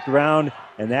 Rebound tipped around,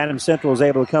 and Adams Central is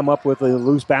able to come up with a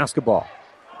loose basketball.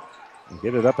 And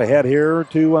get it up ahead here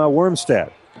to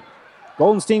Wormstead.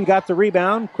 Goldenstein got the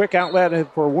rebound. Quick outlet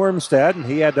for Wormstead, and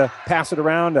he had to pass it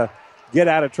around to get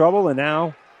out of trouble, and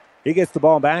now he gets the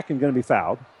ball back and going to be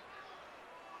fouled.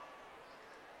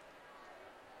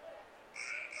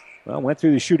 Well, went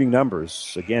through the shooting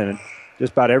numbers. Again,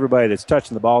 just about everybody that's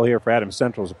touching the ball here for Adams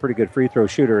Central is a pretty good free throw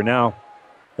shooter. And now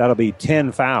that'll be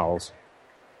 10 fouls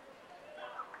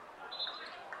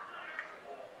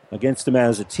against them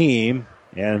as a team.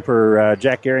 And for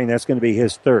Jack Gehring, that's going to be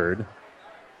his third.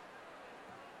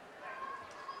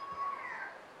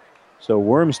 So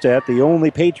Wormstead, the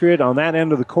only Patriot on that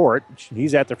end of the court.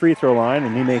 He's at the free throw line,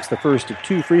 and he makes the first of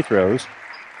 2 free throws.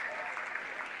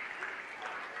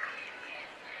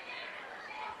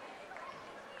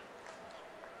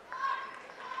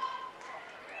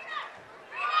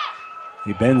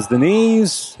 He bends the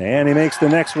knees, and he makes the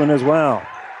next one as well.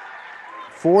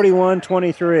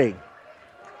 41-23.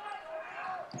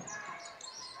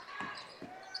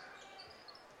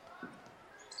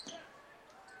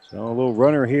 So a little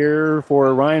runner here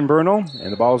for Ryan Bernal,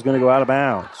 and the ball's going to go out of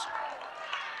bounds.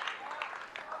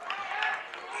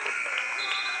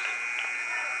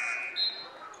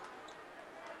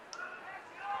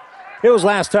 It was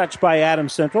last touched by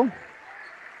Adams Central.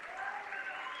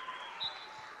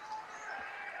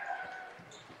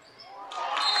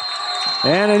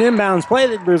 And an inbounds play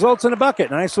that results in a bucket.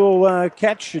 Nice little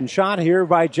catch and shot here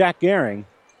by Jack Gehring.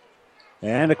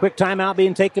 And a quick timeout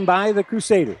being taken by the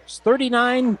Crusaders.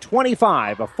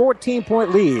 39-25, a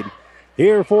 14-point lead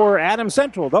here for Adams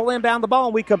Central. They'll inbound the ball,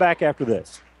 and we come back after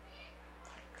this.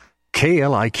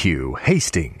 KLIQ,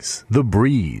 Hastings, The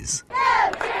Breeze.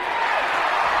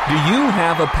 Do you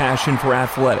have a passion for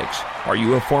athletics? Are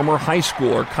you a former high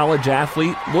school or college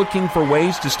athlete looking for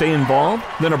ways to stay involved?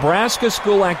 The Nebraska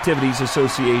School Activities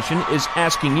Association is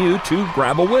asking you to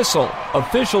grab a whistle.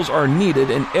 Officials are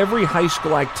needed in every high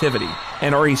school activity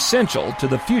and are essential to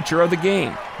the future of the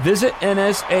game. Visit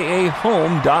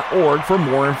nsaahome.org for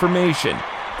more information.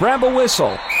 Grab a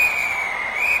whistle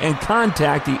and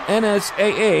contact the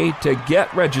NSAA to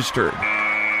get registered.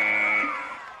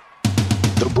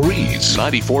 The Breeze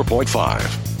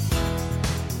 94.5.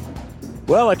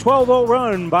 Well, a 12-0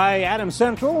 run by Adams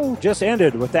Central just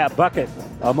ended with that bucket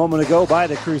a moment ago by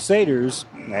the Crusaders,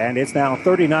 and it's now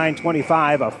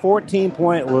 39-25, a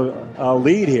 14-point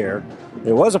lead here.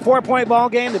 It was a 4-point ball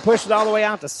game. They pushed it all the way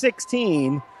out to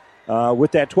 16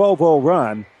 with that 12-0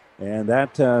 run, and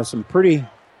that some pretty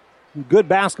good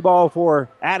basketball for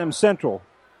Adams Central.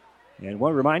 And I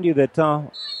want to remind you that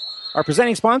our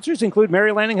presenting sponsors include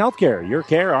Mary Lanning Healthcare, Your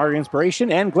Care, Our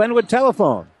Inspiration, and Glenwood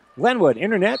Telephone. Glenwood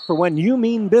Internet for when you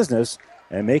mean business,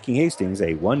 and making Hastings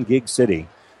a 1-gig city.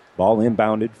 Ball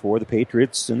inbounded for the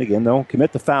Patriots, and again, they'll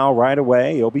commit the foul right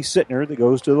away. It'll be Sittner that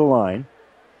goes to the line.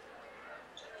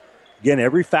 Again,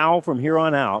 every foul from here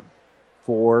on out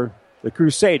for the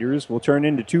Crusaders will turn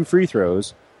into 2 free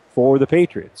throws for the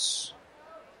Patriots.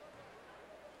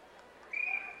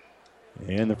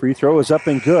 And the free throw is up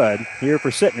and good here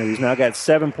for Sittner. He's now got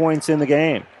 7 points in the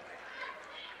game.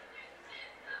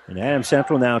 And Adams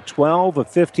Central now 12 of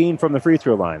 15 from the free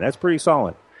throw line. That's pretty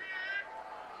solid.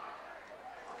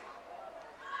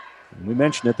 And we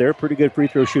mentioned that they're a pretty good free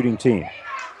throw shooting team.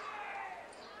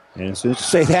 And as soon as you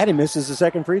say that, he misses the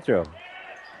second free throw.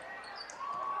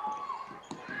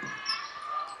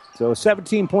 So a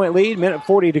 17-point lead, minute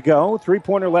 40 to go.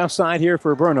 3-pointer left side here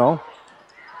for Bruno.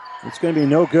 It's going to be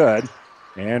no good.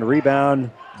 And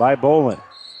rebound by Bolin.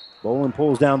 Bolin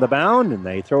pulls down the bound, and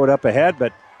they throw it up ahead,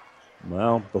 but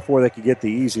well, before they could get the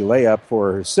easy layup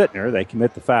for Sittner, they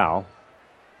commit the foul.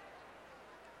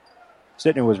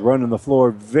 Sittner was running the floor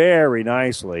very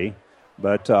nicely,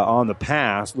 but on the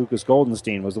pass, Lucas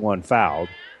Goldenstein was the one fouled.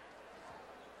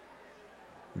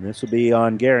 And this will be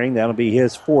on Gehring. That'll be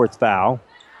his 4th foul.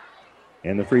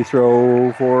 And the free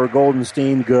throw for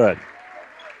Goldenstein, good.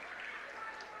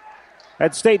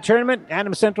 At the state tournament,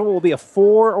 Adams Central will be a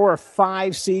 4 or a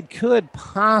 5 seed. Could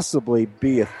possibly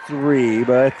be a 3,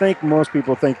 but I think most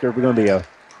people think they're going to be a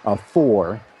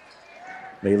 4.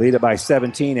 They lead it by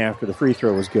 17 after the free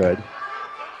throw was good.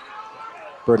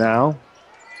 Bernal,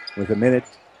 with a minute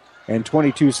and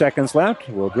 22 seconds left,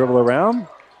 will dribble around.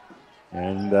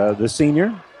 And the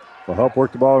senior will help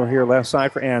work the ball over here left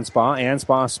side for Anspaugh.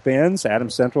 Anspaugh spins.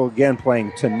 Adams Central again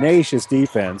playing tenacious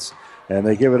defense. And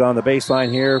they give it on the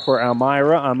baseline here for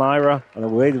Almira. Almira on the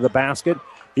way to the basket.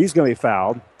 He's going to be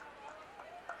fouled.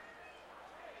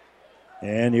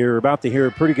 And you're about to hear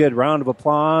a pretty good round of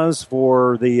applause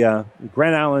for the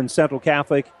Grand Island Central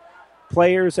Catholic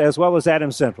players as well as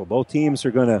Adams Central. Both teams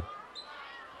are going to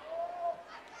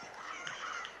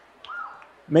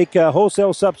make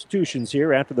wholesale substitutions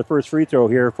here after the first free throw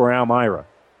here for Almira.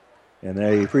 And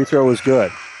the free throw is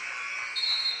good.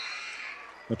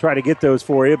 We'll try to get those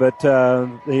for you, but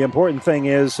the important thing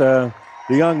is the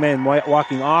young men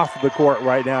walking off the court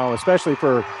right now, especially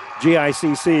for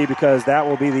GICC, because that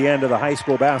will be the end of the high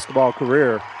school basketball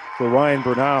career for Ryan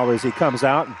Bernal as he comes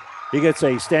out. He gets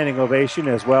a standing ovation,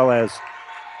 as well as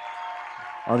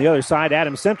on the other side,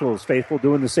 Adams Central is faithful,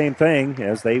 doing the same thing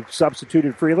as they've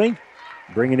substituted freely,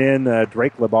 bringing in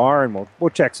Drake Labar, and we'll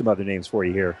check some other names for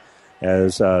you here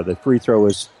as the free throw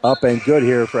is up and good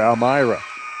here for Almira.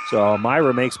 So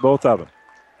Almira makes both of them.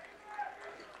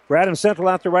 For Adams Central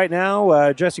out there right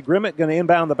now, Jesse Grimmett going to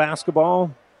inbound the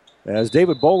basketball as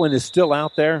David Bolin is still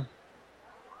out there.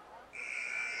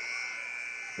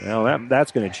 Well,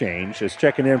 that's going to change. Just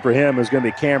checking in for him is going to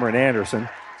be Cameron Anderson.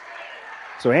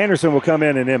 So Anderson will come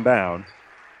in and inbound.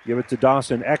 Give it to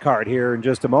Dawson Eckhart here in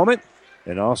just a moment.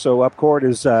 And also up court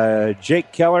is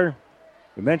Jake Keller.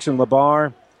 We mentioned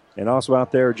Labar. And also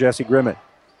out there, Jesse Grimmett.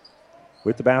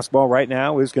 With the basketball right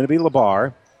now is going to be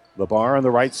Labar. Labar on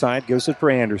the right side gives it for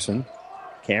Anderson.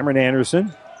 Cameron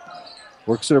Anderson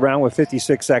works it around with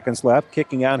 56 seconds left.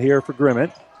 Kicking out here for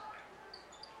Grimmett.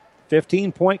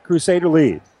 15-point Crusader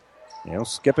lead. They'll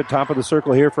skip it top of the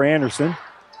circle here for Anderson.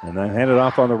 And then hand it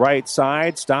off on the right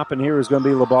side. Stopping here is going to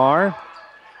be Labar.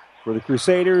 For the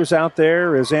Crusaders out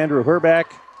there is Andrew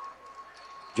Herbeck.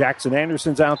 Jackson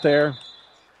Anderson's out there.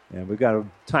 And we've got a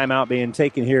timeout being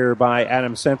taken here by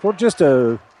Adams Central. Just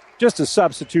a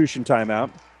substitution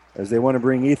timeout as they want to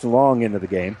bring Ethan Long into the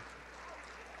game.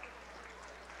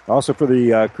 Also for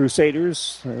the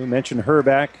Crusaders, we mentioned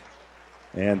Herbeck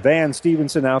and Van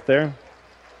Stevenson out there.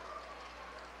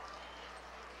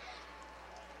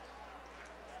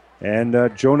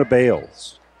 And Jonah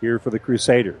Bales here for the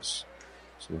Crusaders.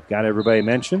 So we've got everybody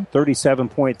mentioned.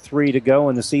 37.3 to go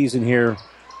in the season here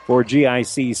for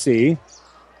GICC.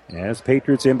 As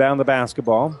Patriots inbound the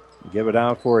basketball. Give it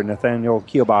out for Nathaniel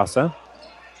Kielbasa.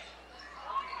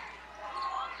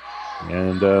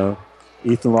 And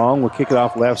Ethan Long will kick it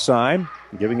off left side.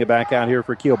 Giving it back out here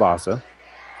for Kielbasa.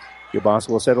 Kielbasa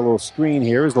will set a little screen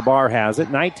here as LeBar has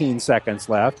it. 19 seconds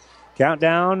left.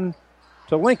 Countdown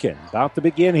to Lincoln. About to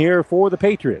begin here for the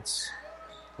Patriots,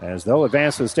 as they'll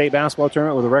advance to the state basketball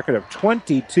tournament with a record of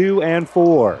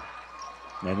 22-4.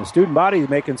 And the student body is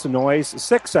making some noise.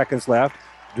 6 seconds left.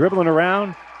 Dribbling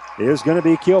around is going to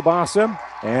be Kielbasa.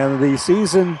 And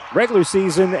the regular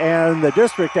season and the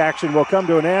district action will come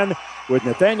to an end with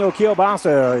Nathaniel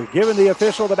Kielbasa giving the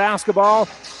official the basketball.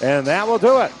 And that will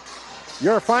do it.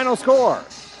 Your final score.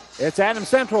 It's Adams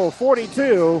Central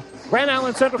 42, Grand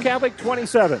Island Central Catholic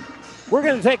 27. We're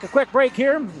going to take a quick break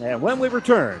here, and when we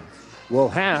return, we'll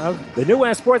have the New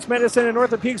West Sports Medicine and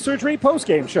Orthopedic Surgery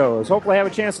postgame shows. Hopefully have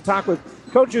a chance to talk with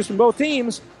coaches from both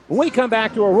teams when we come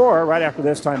back to Aurora right after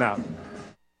this timeout.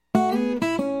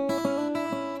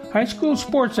 High school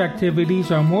sports activities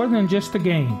are more than just a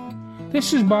game.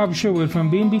 This is Bob Sherwood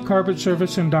from B&B Carpet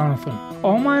Service in Donovan.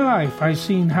 All my life, I've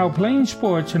seen how playing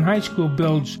sports in high school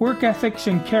builds work ethics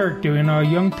and character in our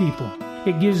young people.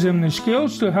 It gives them the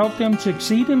skills to help them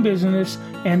succeed in business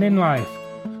and in life.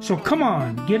 So come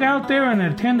on, get out there and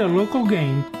attend a local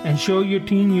game and show your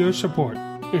team your support.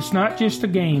 It's not just a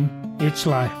game, it's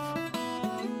life.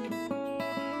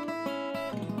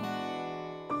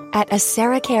 At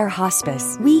AseraCare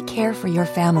Hospice, we care for your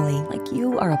family like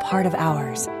you are a part of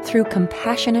ours. Through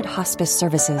compassionate hospice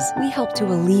services, we help to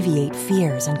alleviate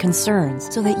fears and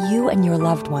concerns so that you and your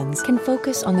loved ones can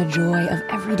focus on the joy of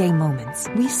everyday moments.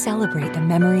 We celebrate the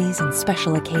memories and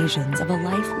special occasions of a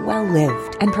life well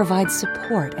lived and provide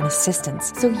support and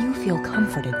assistance so you feel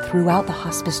comforted throughout the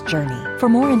hospice journey. For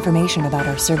more information about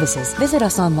our services, visit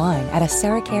us online at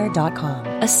aseracare.com.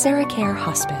 AseraCare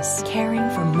Hospice, caring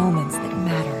for moments that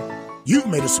matter. You've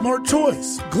made a smart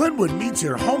choice. Glenwood meets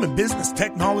your home and business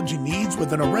technology needs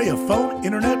with an array of phone,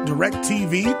 internet, direct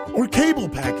TV, or cable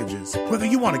packages. Whether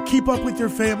you want to keep up with your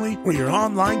family or your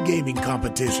online gaming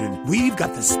competition, we've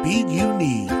got the speed you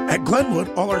need. At Glenwood,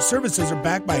 all our services are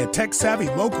backed by a tech-savvy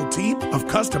local team of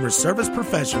customer service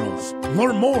professionals.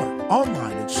 Learn more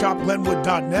online at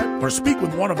shopglenwood.net or speak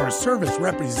with one of our service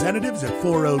representatives at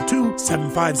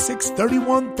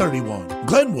 402-756-3131.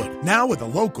 Glenwood, now with a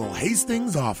local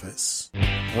Hastings office.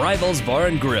 Rivals Bar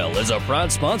and Grill is a proud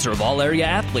sponsor of all area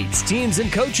athletes, teams,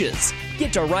 and coaches.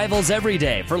 Get to Rivals every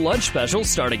day for lunch specials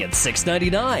starting at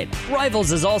 $6.99.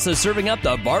 Rivals is also serving up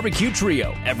the Barbecue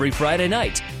Trio every Friday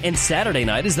night, and Saturday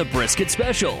night is the Brisket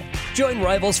Special. Join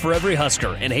Rivals for every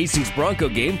Husker and Hastings Bronco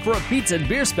game for a pizza and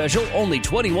beer special only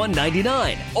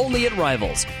 $21.99. Only at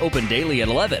Rivals. Open daily at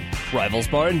 11. Rivals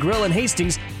Bar and Grill in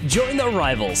Hastings. Join the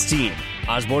Rivals team.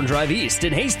 Osborne Drive East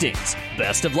in Hastings.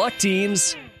 Best of luck,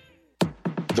 teams.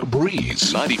 The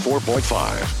Breeze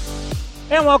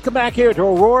 94.5. And welcome back here to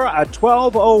Aurora. A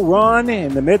 12-0 run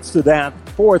in the midst of that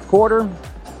fourth quarter.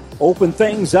 Opened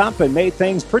things up and made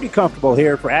things pretty comfortable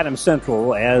here for Adams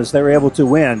Central as they were able to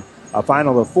win a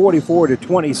final of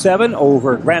 44-27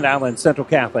 over Grand Island Central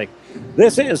Catholic.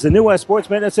 This is the New West Sports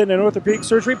Medicine and Orthopedic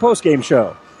Surgery postgame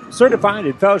show. Certified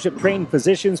and fellowship-trained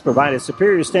physicians provide a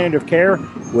superior standard of care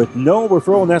with no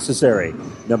referral necessary.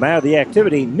 No matter the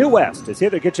activity, New West is here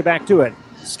to get you back to it.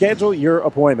 Schedule your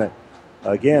appointment.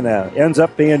 Again, ends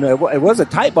up being, it was a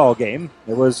tight ball game.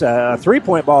 It was a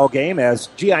 3-point ball game as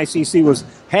GICC was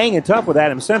hanging tough with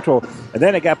Adams Central, and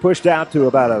then it got pushed out to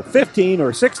about a 15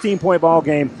 or 16-point ball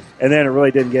game, and then it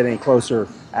really didn't get any closer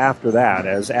after that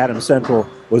as Adams Central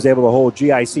was able to hold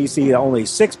GICC to only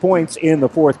 6 points in the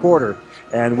fourth quarter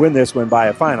and win this one by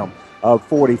a final of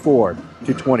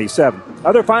 44-27.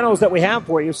 Other finals that we have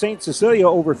for you, St. Cecilia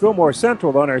over Fillmore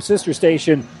Central on our sister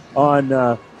station on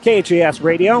KHAS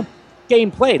Radio. Game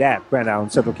played at Grand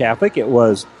Island Central Catholic. It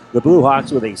was the Blue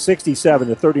Hawks with a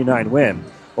 67-39 win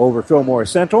over Fillmore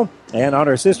Central. And on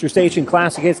our sister station,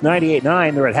 Classic Hits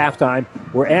 98.9, they're at halftime,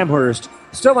 where Amherst,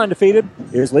 still undefeated,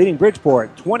 is leading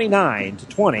Bridgeport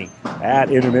 29-20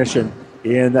 at intermission.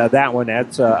 In that one,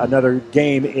 that's another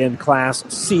game in Class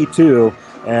C2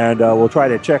 and we'll try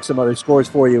to check some other scores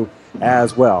for you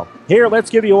as well. Here, let's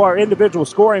give you our individual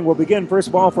scoring. We'll begin, first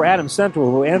of all, for Adams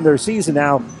Central, who end their season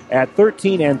now at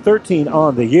 13-13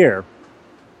 on the year.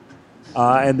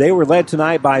 And they were led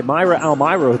tonight by Myra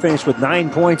Almira, who finished with 9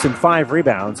 points and 5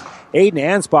 rebounds. Aiden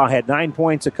Anspaugh had 9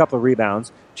 points, a couple of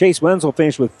rebounds. Chase Wenzel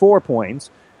finished with 4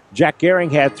 points. Jack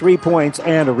Gehring had 3 points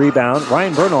and a rebound.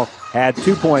 Ryan Bernal had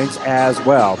 2 points as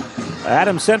well.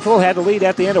 Adams Central had the lead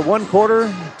at the end of one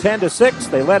quarter, 10-6.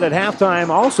 They led at halftime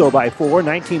also by 4,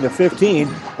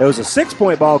 19-15. It was a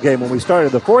 6-point ball game when we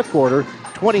started the fourth quarter,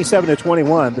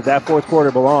 27-21. But that fourth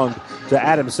quarter belonged to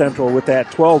Adams Central with that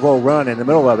 12-0 run in the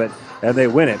middle of it, and they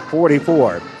win it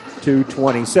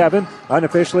 44-27.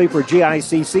 Unofficially for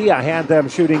GICC, I had them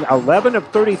shooting 11 of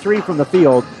 33 from the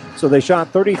field, so they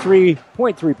shot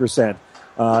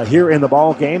 33.3%. Here in the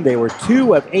ball game, they were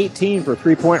 2 of 18 for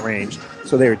three-point range.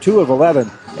 So they were 2 of 11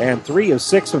 and 3 of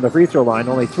 6 from the free throw line.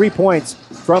 Only 3 points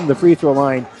from the free throw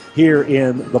line here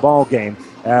in the ball game.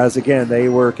 As again, they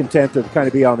were content to kind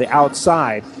of be on the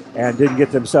outside and didn't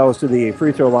get themselves to the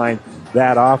free throw line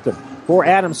that often. For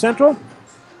Adams Central,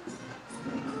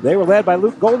 they were led by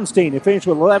Luke Goldenstein, who finished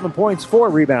with 11 points, 4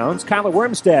 rebounds. Kyler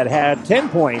Wormstead had 10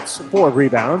 points, 4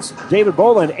 rebounds. David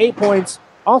Boland, 8 points,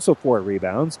 also 4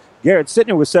 rebounds. Garrett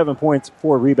Sittner with 7 points,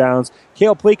 4 rebounds.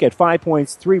 Cale Pleak at 5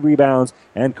 points, 3 rebounds.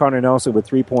 And Connor Nelson with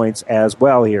 3 points as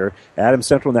well here. Adams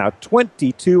Central now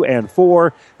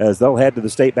 22-4 as they'll head to the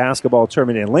state basketball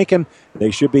tournament in Lincoln. They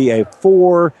should be a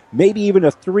 4, maybe even a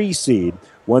 3 seed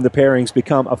when the pairings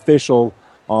become official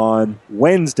on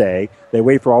Wednesday. They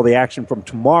wait for all the action from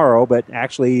tomorrow, but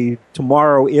actually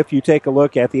tomorrow, if you take a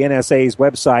look at the NSA's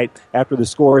website after the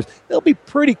scores, they'll be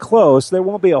pretty close. There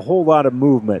won't be a whole lot of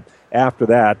movement after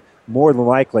that. More than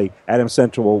likely, Adams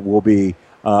Central will be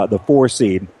the 4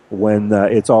 seed when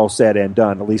it's all said and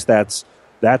done. At least that's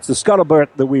the scuttlebutt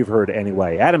that we've heard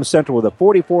anyway. Adams Central with a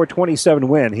 44-27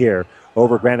 win here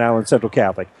over Grand Island Central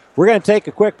Catholic. We're going to take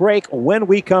a quick break. When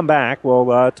we come back,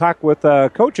 we'll talk with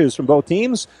coaches from both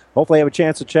teams. Hopefully have a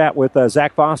chance to chat with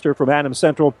Zach Foster from Adams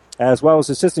Central, as well as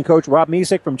assistant coach Rob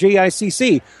Misick from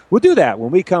GICC. We'll do that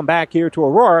when we come back here to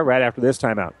Aurora right after this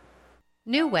timeout.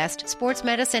 New West Sports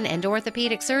Medicine and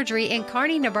Orthopedic Surgery in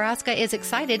Kearney, Nebraska is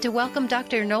excited to welcome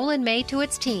Dr. Nolan May to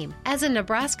its team. As a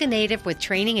Nebraska native with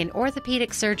training in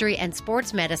orthopedic surgery and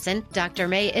sports medicine, Dr.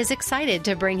 May is excited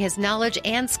to bring his knowledge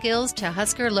and skills to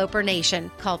Husker Loper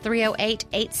Nation. Call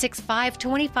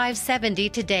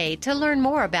 308-865-2570 today to learn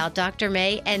more about Dr.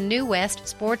 May and New West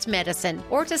Sports Medicine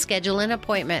or to schedule an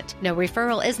appointment. No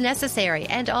referral is necessary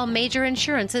and all major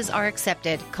insurances are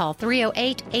accepted. Call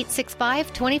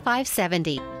 308-865-2570.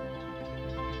 The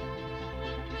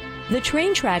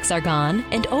train tracks are gone,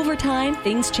 and over time,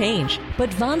 things change.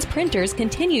 But Vaughn's Printers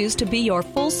continues to be your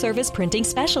full-service printing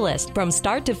specialist. From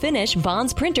start to finish,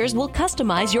 Vaughn's Printers will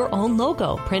customize your own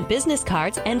logo, print business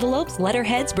cards, envelopes,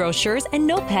 letterheads, brochures, and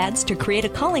notepads to create a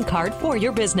calling card for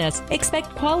your business.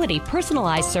 Expect quality,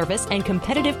 personalized service and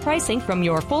competitive pricing from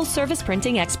your full-service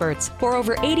printing experts. For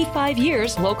over 85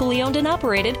 years, locally owned and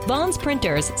operated, Vaughn's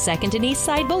Printers, 2nd and East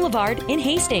Side Boulevard in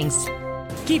Hastings.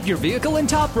 Keep your vehicle in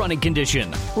top running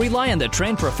condition. Rely on the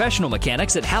trained professional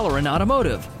mechanics at Halloran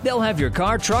Automotive. They'll have your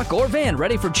car, truck, or van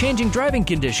ready for changing driving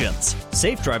conditions.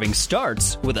 Safe driving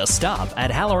starts with a stop at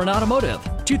Halloran Automotive,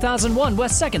 2001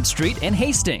 West 2nd Street in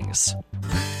Hastings.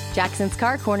 Jackson's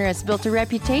Car Corner has built a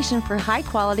reputation for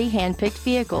high-quality hand-picked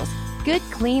vehicles. Good,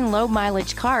 clean,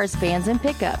 low-mileage cars, vans, and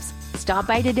pickups. Stop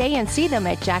by today and see them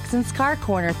at Jackson's Car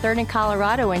Corner, 3rd and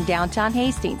Colorado in downtown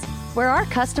Hastings, where our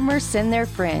customers send their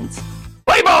friends.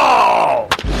 Play ball!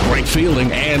 Great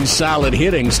fielding and solid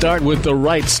hitting start with the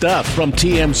right stuff from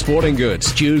TM Sporting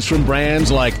Goods. Choose from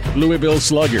brands like Louisville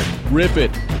Slugger, Rip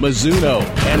It, Mizuno,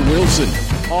 and Wilson.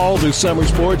 All the summer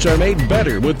sports are made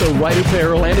better with the right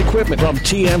apparel and equipment from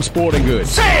TM Sporting Goods.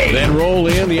 Say! Then roll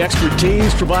in the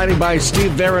expertise provided by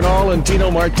Steve Veronal and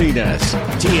Tino Martinez.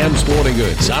 TM Sporting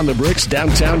Goods on the Bricks,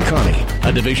 downtown Kearney.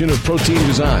 A division of Protein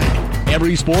Design.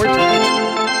 Every sport done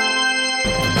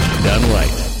right.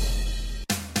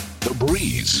 The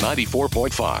Breeze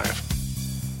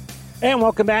 94.5. And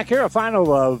welcome back here. A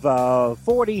final of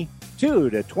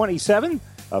 42-27.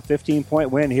 A 15-point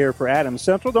win here for Adams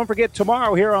Central. Don't forget,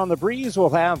 tomorrow here on The Breeze,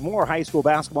 we'll have more high school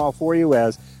basketball for you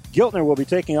as Giltner will be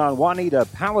taking on Juanita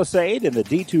Palisade in the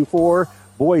D24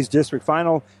 Boys District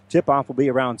Final. Tip-off will be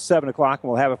around 7 o'clock,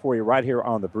 and we'll have it for you right here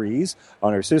on The Breeze.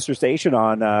 On our sister station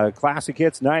on Classic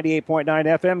Hits 98.9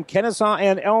 FM, Kennesaw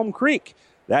and Elm Creek.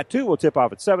 That, too, will tip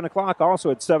off at 7 o'clock. Also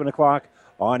at 7 o'clock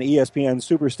on ESPN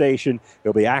Superstation,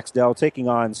 it'll be Axtell taking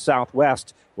on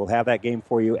Southwest. We'll have that game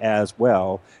for you as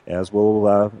well, as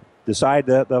we'll decide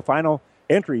the final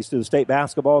entries to the state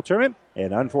basketball tournament.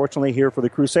 And unfortunately here for the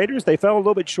Crusaders, they fell a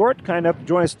little bit short. Kind of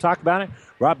join us to talk about it.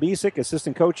 Rob GICC,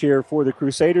 assistant coach here for the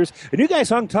Crusaders. And you guys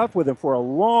hung tough with them for a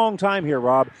long time here,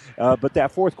 Rob. But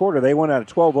that fourth quarter, they went on a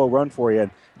 12-0 run for you,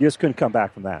 and you just couldn't come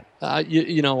back from that. I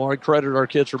credit our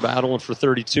kids for battling for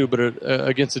 32, but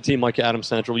against a team like Adams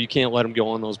Central, you can't let them go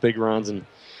on those big runs. And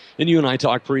you and I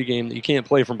talked pregame that you can't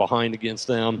play from behind against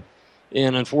them.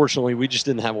 And unfortunately, we just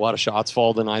didn't have a lot of shots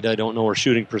fall tonight. I don't know our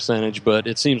shooting percentage, but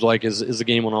it seems like as the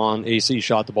game went on, AC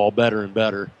shot the ball better and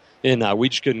better. And we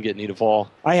just couldn't get any to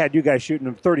fall. I had you guys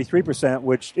shooting 33%,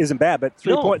 which isn't bad, but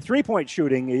three-point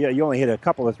shooting, you only hit a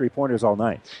couple of three-pointers all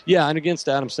night. Yeah, and against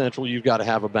Adams Central, you've got to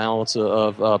have a balance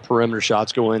of perimeter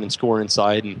shots go in and score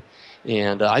inside.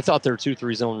 And I thought their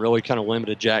 2-3 zone really kind of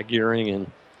limited Jack Gearing and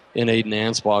Aiden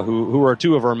Anspaugh, who are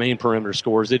two of our main perimeter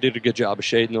scorers. They did a good job of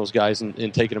shading those guys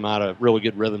and taking them out of really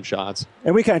good rhythm shots.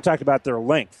 And we kind of talked about their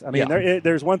length. I mean,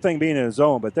 there's one thing being in a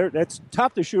zone, but it's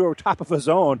tough to shoot over top of a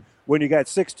zone when you got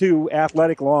 6'2",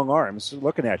 athletic, long arms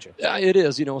looking at you. Yeah, it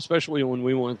is, especially when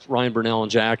we went with Ryan Burnell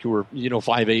and Jack, who were,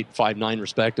 5'8", 5'9",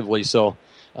 respectively. So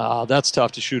that's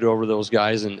tough to shoot over those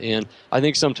guys. And I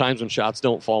think sometimes when shots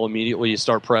don't fall immediately, you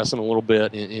start pressing a little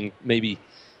bit and maybe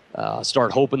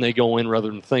start hoping they go in rather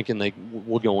than thinking they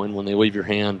will go in when they leave your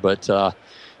hand. But,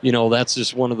 that's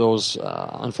just one of those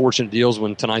unfortunate deals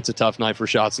when tonight's a tough night for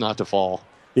shots not to fall.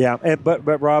 Yeah,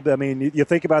 but Rob, I mean, you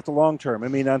think about the long term. I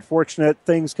mean, unfortunate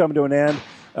things come to an end.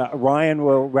 Ryan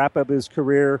will wrap up his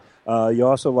career. You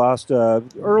also lost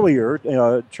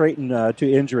earlier Trayton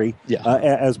to injury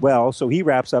as well, so he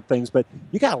wraps up things. But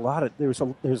you got there's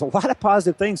a lot of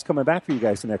positive things coming back for you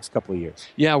guys the next couple of years.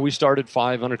 Yeah, we started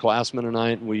 5 underclassmen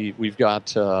tonight. We've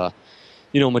got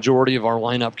majority of our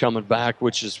lineup coming back,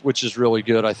 which is really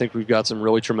good. I think we've got some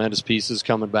really tremendous pieces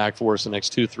coming back for us the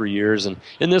next 2-3 years, and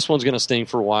this one's going to sting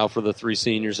for a while for the 3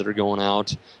 seniors that are going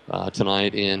out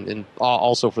tonight, and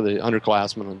also for the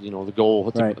underclassmen. The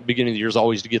goal at the beginning of the year is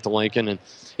always to get to Lincoln, and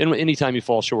anytime you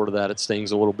fall short of that, it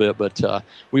stings a little bit. But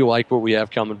we like what we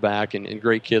have coming back, and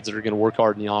great kids that are going to work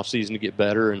hard in the off season to get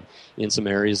better, and in some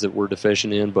areas that we're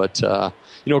deficient in. But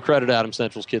credit Adams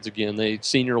Central's kids again. They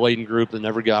senior laden group that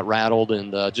never got rattled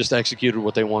and just executed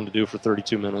what they wanted to do for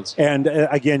 32 minutes. And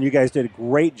again, you guys did a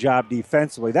great job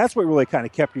defensively. That's what really kind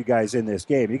of kept you guys in this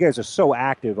game. You guys are so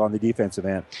active on the defensive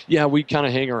end. Yeah, we kind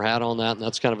of hang our hat on that, and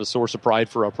that's kind of a source of pride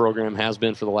for our program, has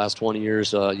been for the last 20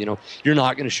 years. You're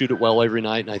not going to shoot it well every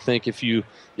night, and I think if you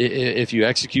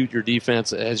execute your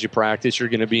defense as you practice, you're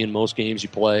going to be in most games you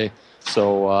play.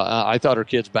 So I thought our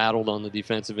kids battled on the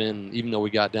defensive end, even though we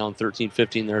got down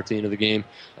 13-15 there at the end of the game.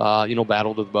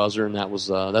 Battled to the buzzer, and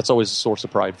that's always a source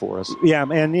of pride for us. Yeah,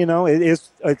 and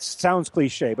it sounds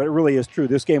cliche, but it really is true.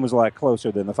 This game was a lot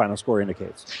closer than the final score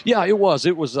indicates. Yeah, it was.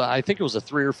 It was. I think it was a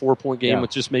 3 or 4 point game with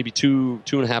just maybe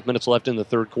 2.5 minutes left in the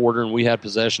third quarter, and we had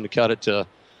possession to cut it to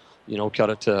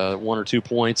 1 or 2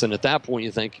 points. And at that point,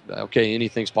 you think, okay,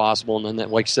 anything's possible. And then,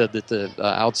 like I said, at the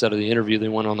outset of the interview, they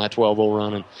went on that 12-0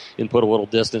 run and put a little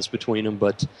distance between them.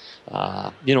 But,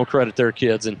 credit their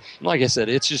kids. And like I said,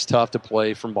 it's just tough to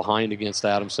play from behind against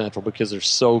Adams Central because they're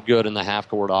so good in the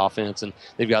half-court offense, and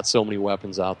they've got so many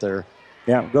weapons out there.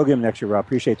 Yeah, go get them next year, Rob.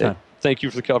 Appreciate that. Thank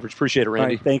you for the coverage. Appreciate it,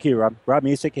 Randy. Right, thank you, Rob. Rob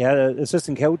GICC, you had an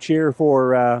assistant coach here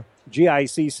for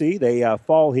GICC. They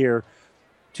fall here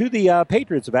to the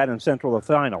Patriots of Adams Central, the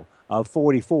final of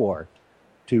 44-27.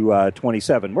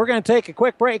 We're going to take a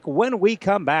quick break. When we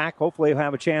come back, hopefully we'll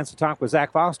have a chance to talk with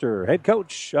Zach Foster, head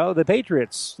coach of the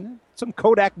Patriots. Some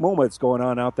Kodak moments going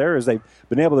on out there as they've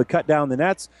been able to cut down the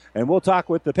nets. And we'll talk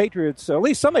with the Patriots, at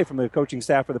least somebody from the coaching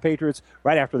staff for the Patriots,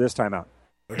 right after this timeout.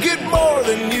 Get more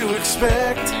than you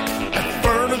expect at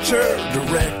Furniture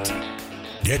Direct.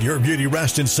 Get your beauty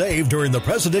rest and save during the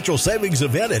Presidential Savings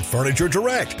Event at Furniture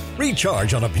Direct.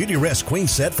 Recharge on a Beauty Rest Queen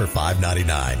Set for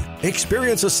 $5.99.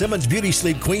 Experience a Simmons Beauty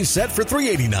Sleep Queen Set for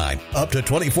 $3.89. Up to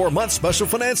 24 months special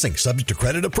financing subject to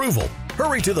credit approval.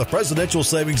 Hurry to the Presidential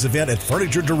Savings Event at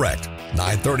Furniture Direct.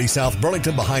 930 South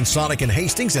Burlington behind Sonic and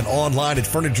Hastings, and online at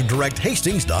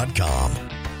FurnitureDirectHastings.com.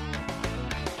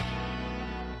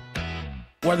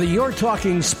 Whether you're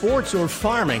talking sports or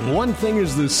farming, one thing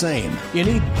is the same. You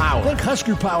need power. Think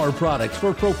Husker Power products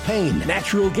for propane,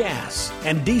 natural gas,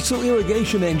 and diesel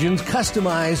irrigation engines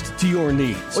customized to your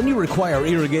needs. When you require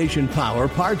irrigation power,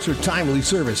 parts, or timely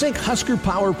service, think Husker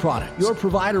Power product, your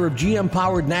provider of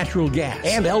GM-powered natural gas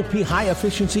and LP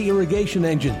high-efficiency irrigation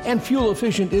engine and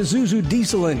fuel-efficient Isuzu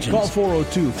diesel engines. Call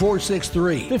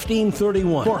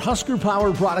 402-463-1531 for Husker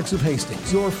Power Products of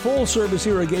Hastings, your full-service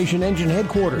irrigation engine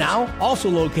headquarters. Now,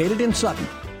 also located in Sutton.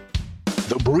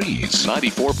 The Breeze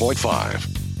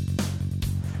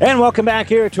 94.5. And welcome back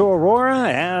here to Aurora,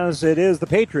 as it is the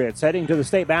Patriots heading to the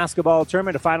state basketball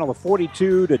tournament, a final of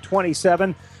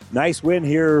 42-27. Nice win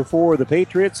here for the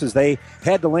Patriots as they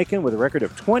head to Lincoln with a record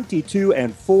of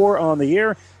 22-4 on the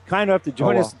year. Kind enough to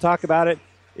join us to talk about it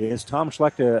is Tom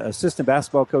Schlecht, assistant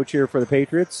basketball coach here for the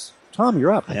Patriots. Tom,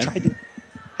 you're up, man.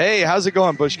 Hey, how's it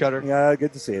going, Bush Cutter? Yeah,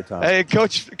 good to see you, Tom. Hey,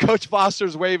 Coach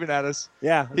Foster's waving at us.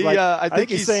 Yeah, I think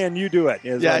he's saying you do it.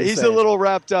 Yeah, he's a little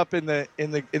wrapped up in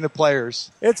the players.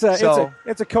 It's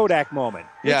a Kodak moment.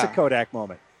 Yeah. It's a Kodak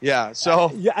moment. Yeah. So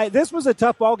this was a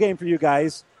tough ball game for you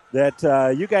guys. That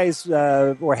you guys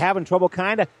were having trouble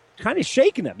kind of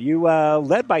shaking them. You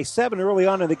led by 7 early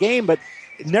on in the game, but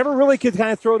never really could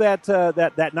kind of throw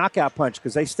that knockout punch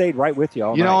because they stayed right with you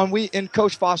all night. And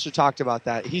Coach Foster talked about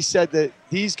that. He said that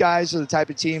these guys are the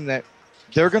type of team that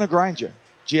they're going to grind you.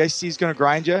 GICC is going to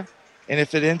grind you, and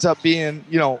if it ends up being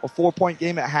a 4-point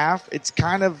game at half, it's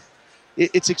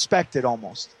it's expected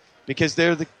almost because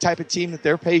they're the type of team that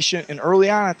they're patient. And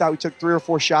early on, I thought we took 3 or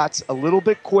 4 shots a little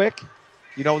bit quick,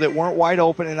 that weren't wide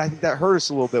open, and I think that hurt us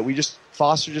a little bit.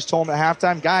 Foster just told them at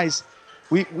halftime, guys,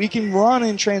 we can run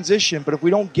in transition, but if we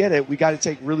don't get it, we got to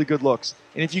take really good looks.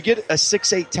 And if you get a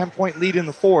 6-8, 10-point lead in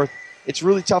the fourth, it's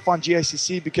really tough on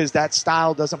GICC because that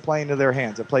style doesn't play into their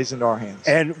hands. It plays into our hands.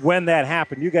 And when that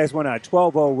happened, you guys went on a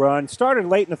 12-0 run. Started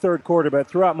late in the third quarter, but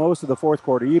throughout most of the fourth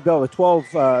quarter, you built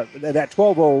that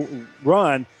 12-0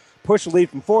 run, pushed the lead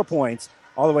from 4 points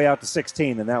all the way out to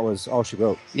 16, and that was all she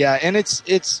wrote. Yeah, and it's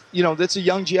that's a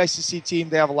young GICC team.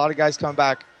 They have a lot of guys coming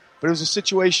back, but it was a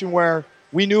situation where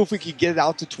we knew if we could get it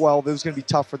out to 12, it was going to be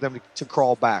tough for them to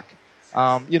crawl back.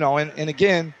 And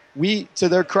again, to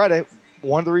their credit,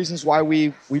 one of the reasons why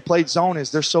we played zone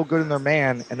is they're so good in their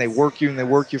man, and they work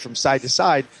you from side to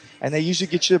side, and they usually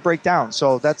get you to break down.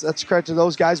 So that's credit to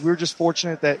those guys. We were just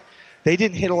fortunate that they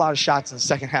didn't hit a lot of shots in the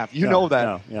second half. You know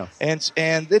that. No.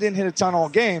 And they didn't hit a ton all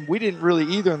game. We didn't really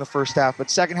either in the first half,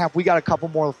 but second half we got a couple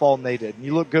more to fall than they did. And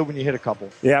you look good when you hit a couple.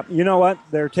 Yeah, you know what?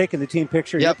 They're taking the team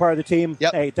picture. Yep. You're part of the team.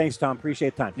 Yep. Hey, thanks, Tom.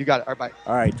 Appreciate the time. You got it. All right, bye.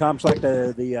 All right, Tom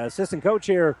Schlecht, the assistant coach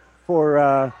here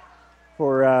for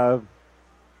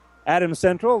Adams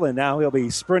Central, and now he'll be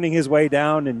sprinting his way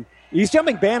down, and he's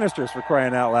jumping banisters for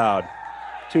crying out loud,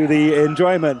 to the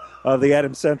enjoyment of the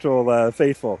Adams Central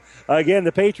faithful. Again,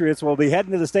 the Patriots will be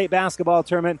heading to the state basketball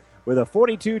tournament with a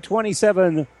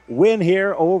 42-27 win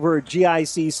here over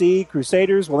GICC.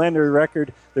 Crusaders will end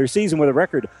their season with a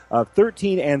record of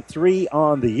 13-3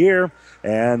 on the year.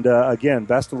 And again,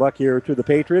 best of luck here to the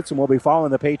Patriots, and we'll be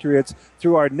following the Patriots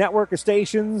through our network of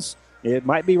stations. It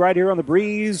might be right here on the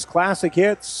Breeze, Classic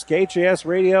Hits, KHAS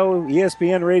Radio,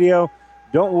 ESPN Radio.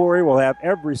 Don't worry, we'll have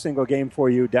every single game for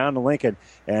you down to Lincoln.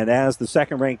 And as the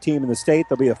second-ranked team in the state,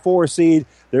 they'll be a 4 seed.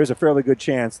 There's a fairly good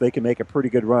chance they can make a pretty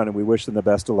good run, and we wish them the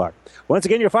best of luck. Once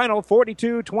again, your final,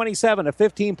 42-27, a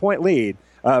 15-point lead,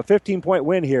 15-point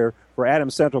win here for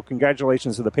Adams Central.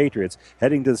 Congratulations to the Patriots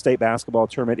heading to the state basketball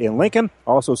tournament in Lincoln.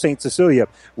 Also, St. Cecilia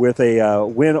with a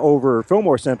win over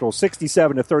Fillmore Central,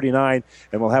 67-39,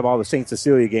 and we'll have all the St.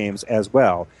 Cecilia games as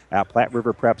well at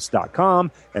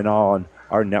PlatteRiverPreps.com and on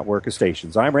our network of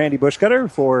stations. I'm Randy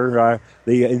Bushcutter for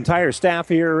the entire staff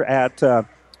here at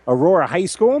Aurora High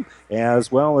School,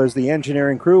 as well as the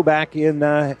engineering crew back in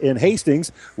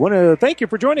Hastings. Want to thank you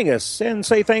for joining us and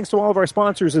say thanks to all of our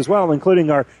sponsors as well,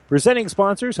 including our presenting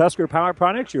sponsors, Husker Power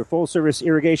Products, your full-service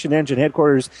irrigation engine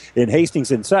headquarters in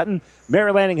Hastings and Sutton,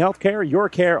 Mary Lanning Healthcare, Your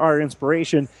Care, Our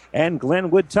Inspiration, and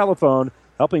Glenwood Telephone,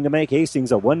 helping to make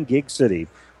Hastings a 1-gig city.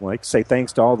 I'd like to say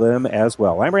thanks to all of them as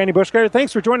well. I'm Randy Bushcutter.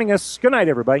 Thanks for joining us. Good night,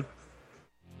 everybody.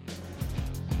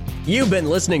 You've been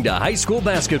listening to High School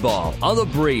Basketball on the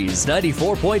Breeze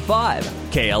 94.5,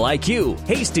 KLIQ,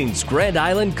 Hastings, Grand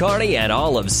Island, Kearney, and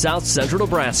all of South Central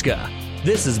Nebraska.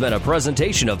 This has been a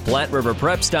presentation of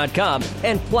PlatteRiverPreps.com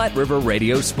and Platte River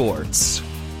Radio Sports.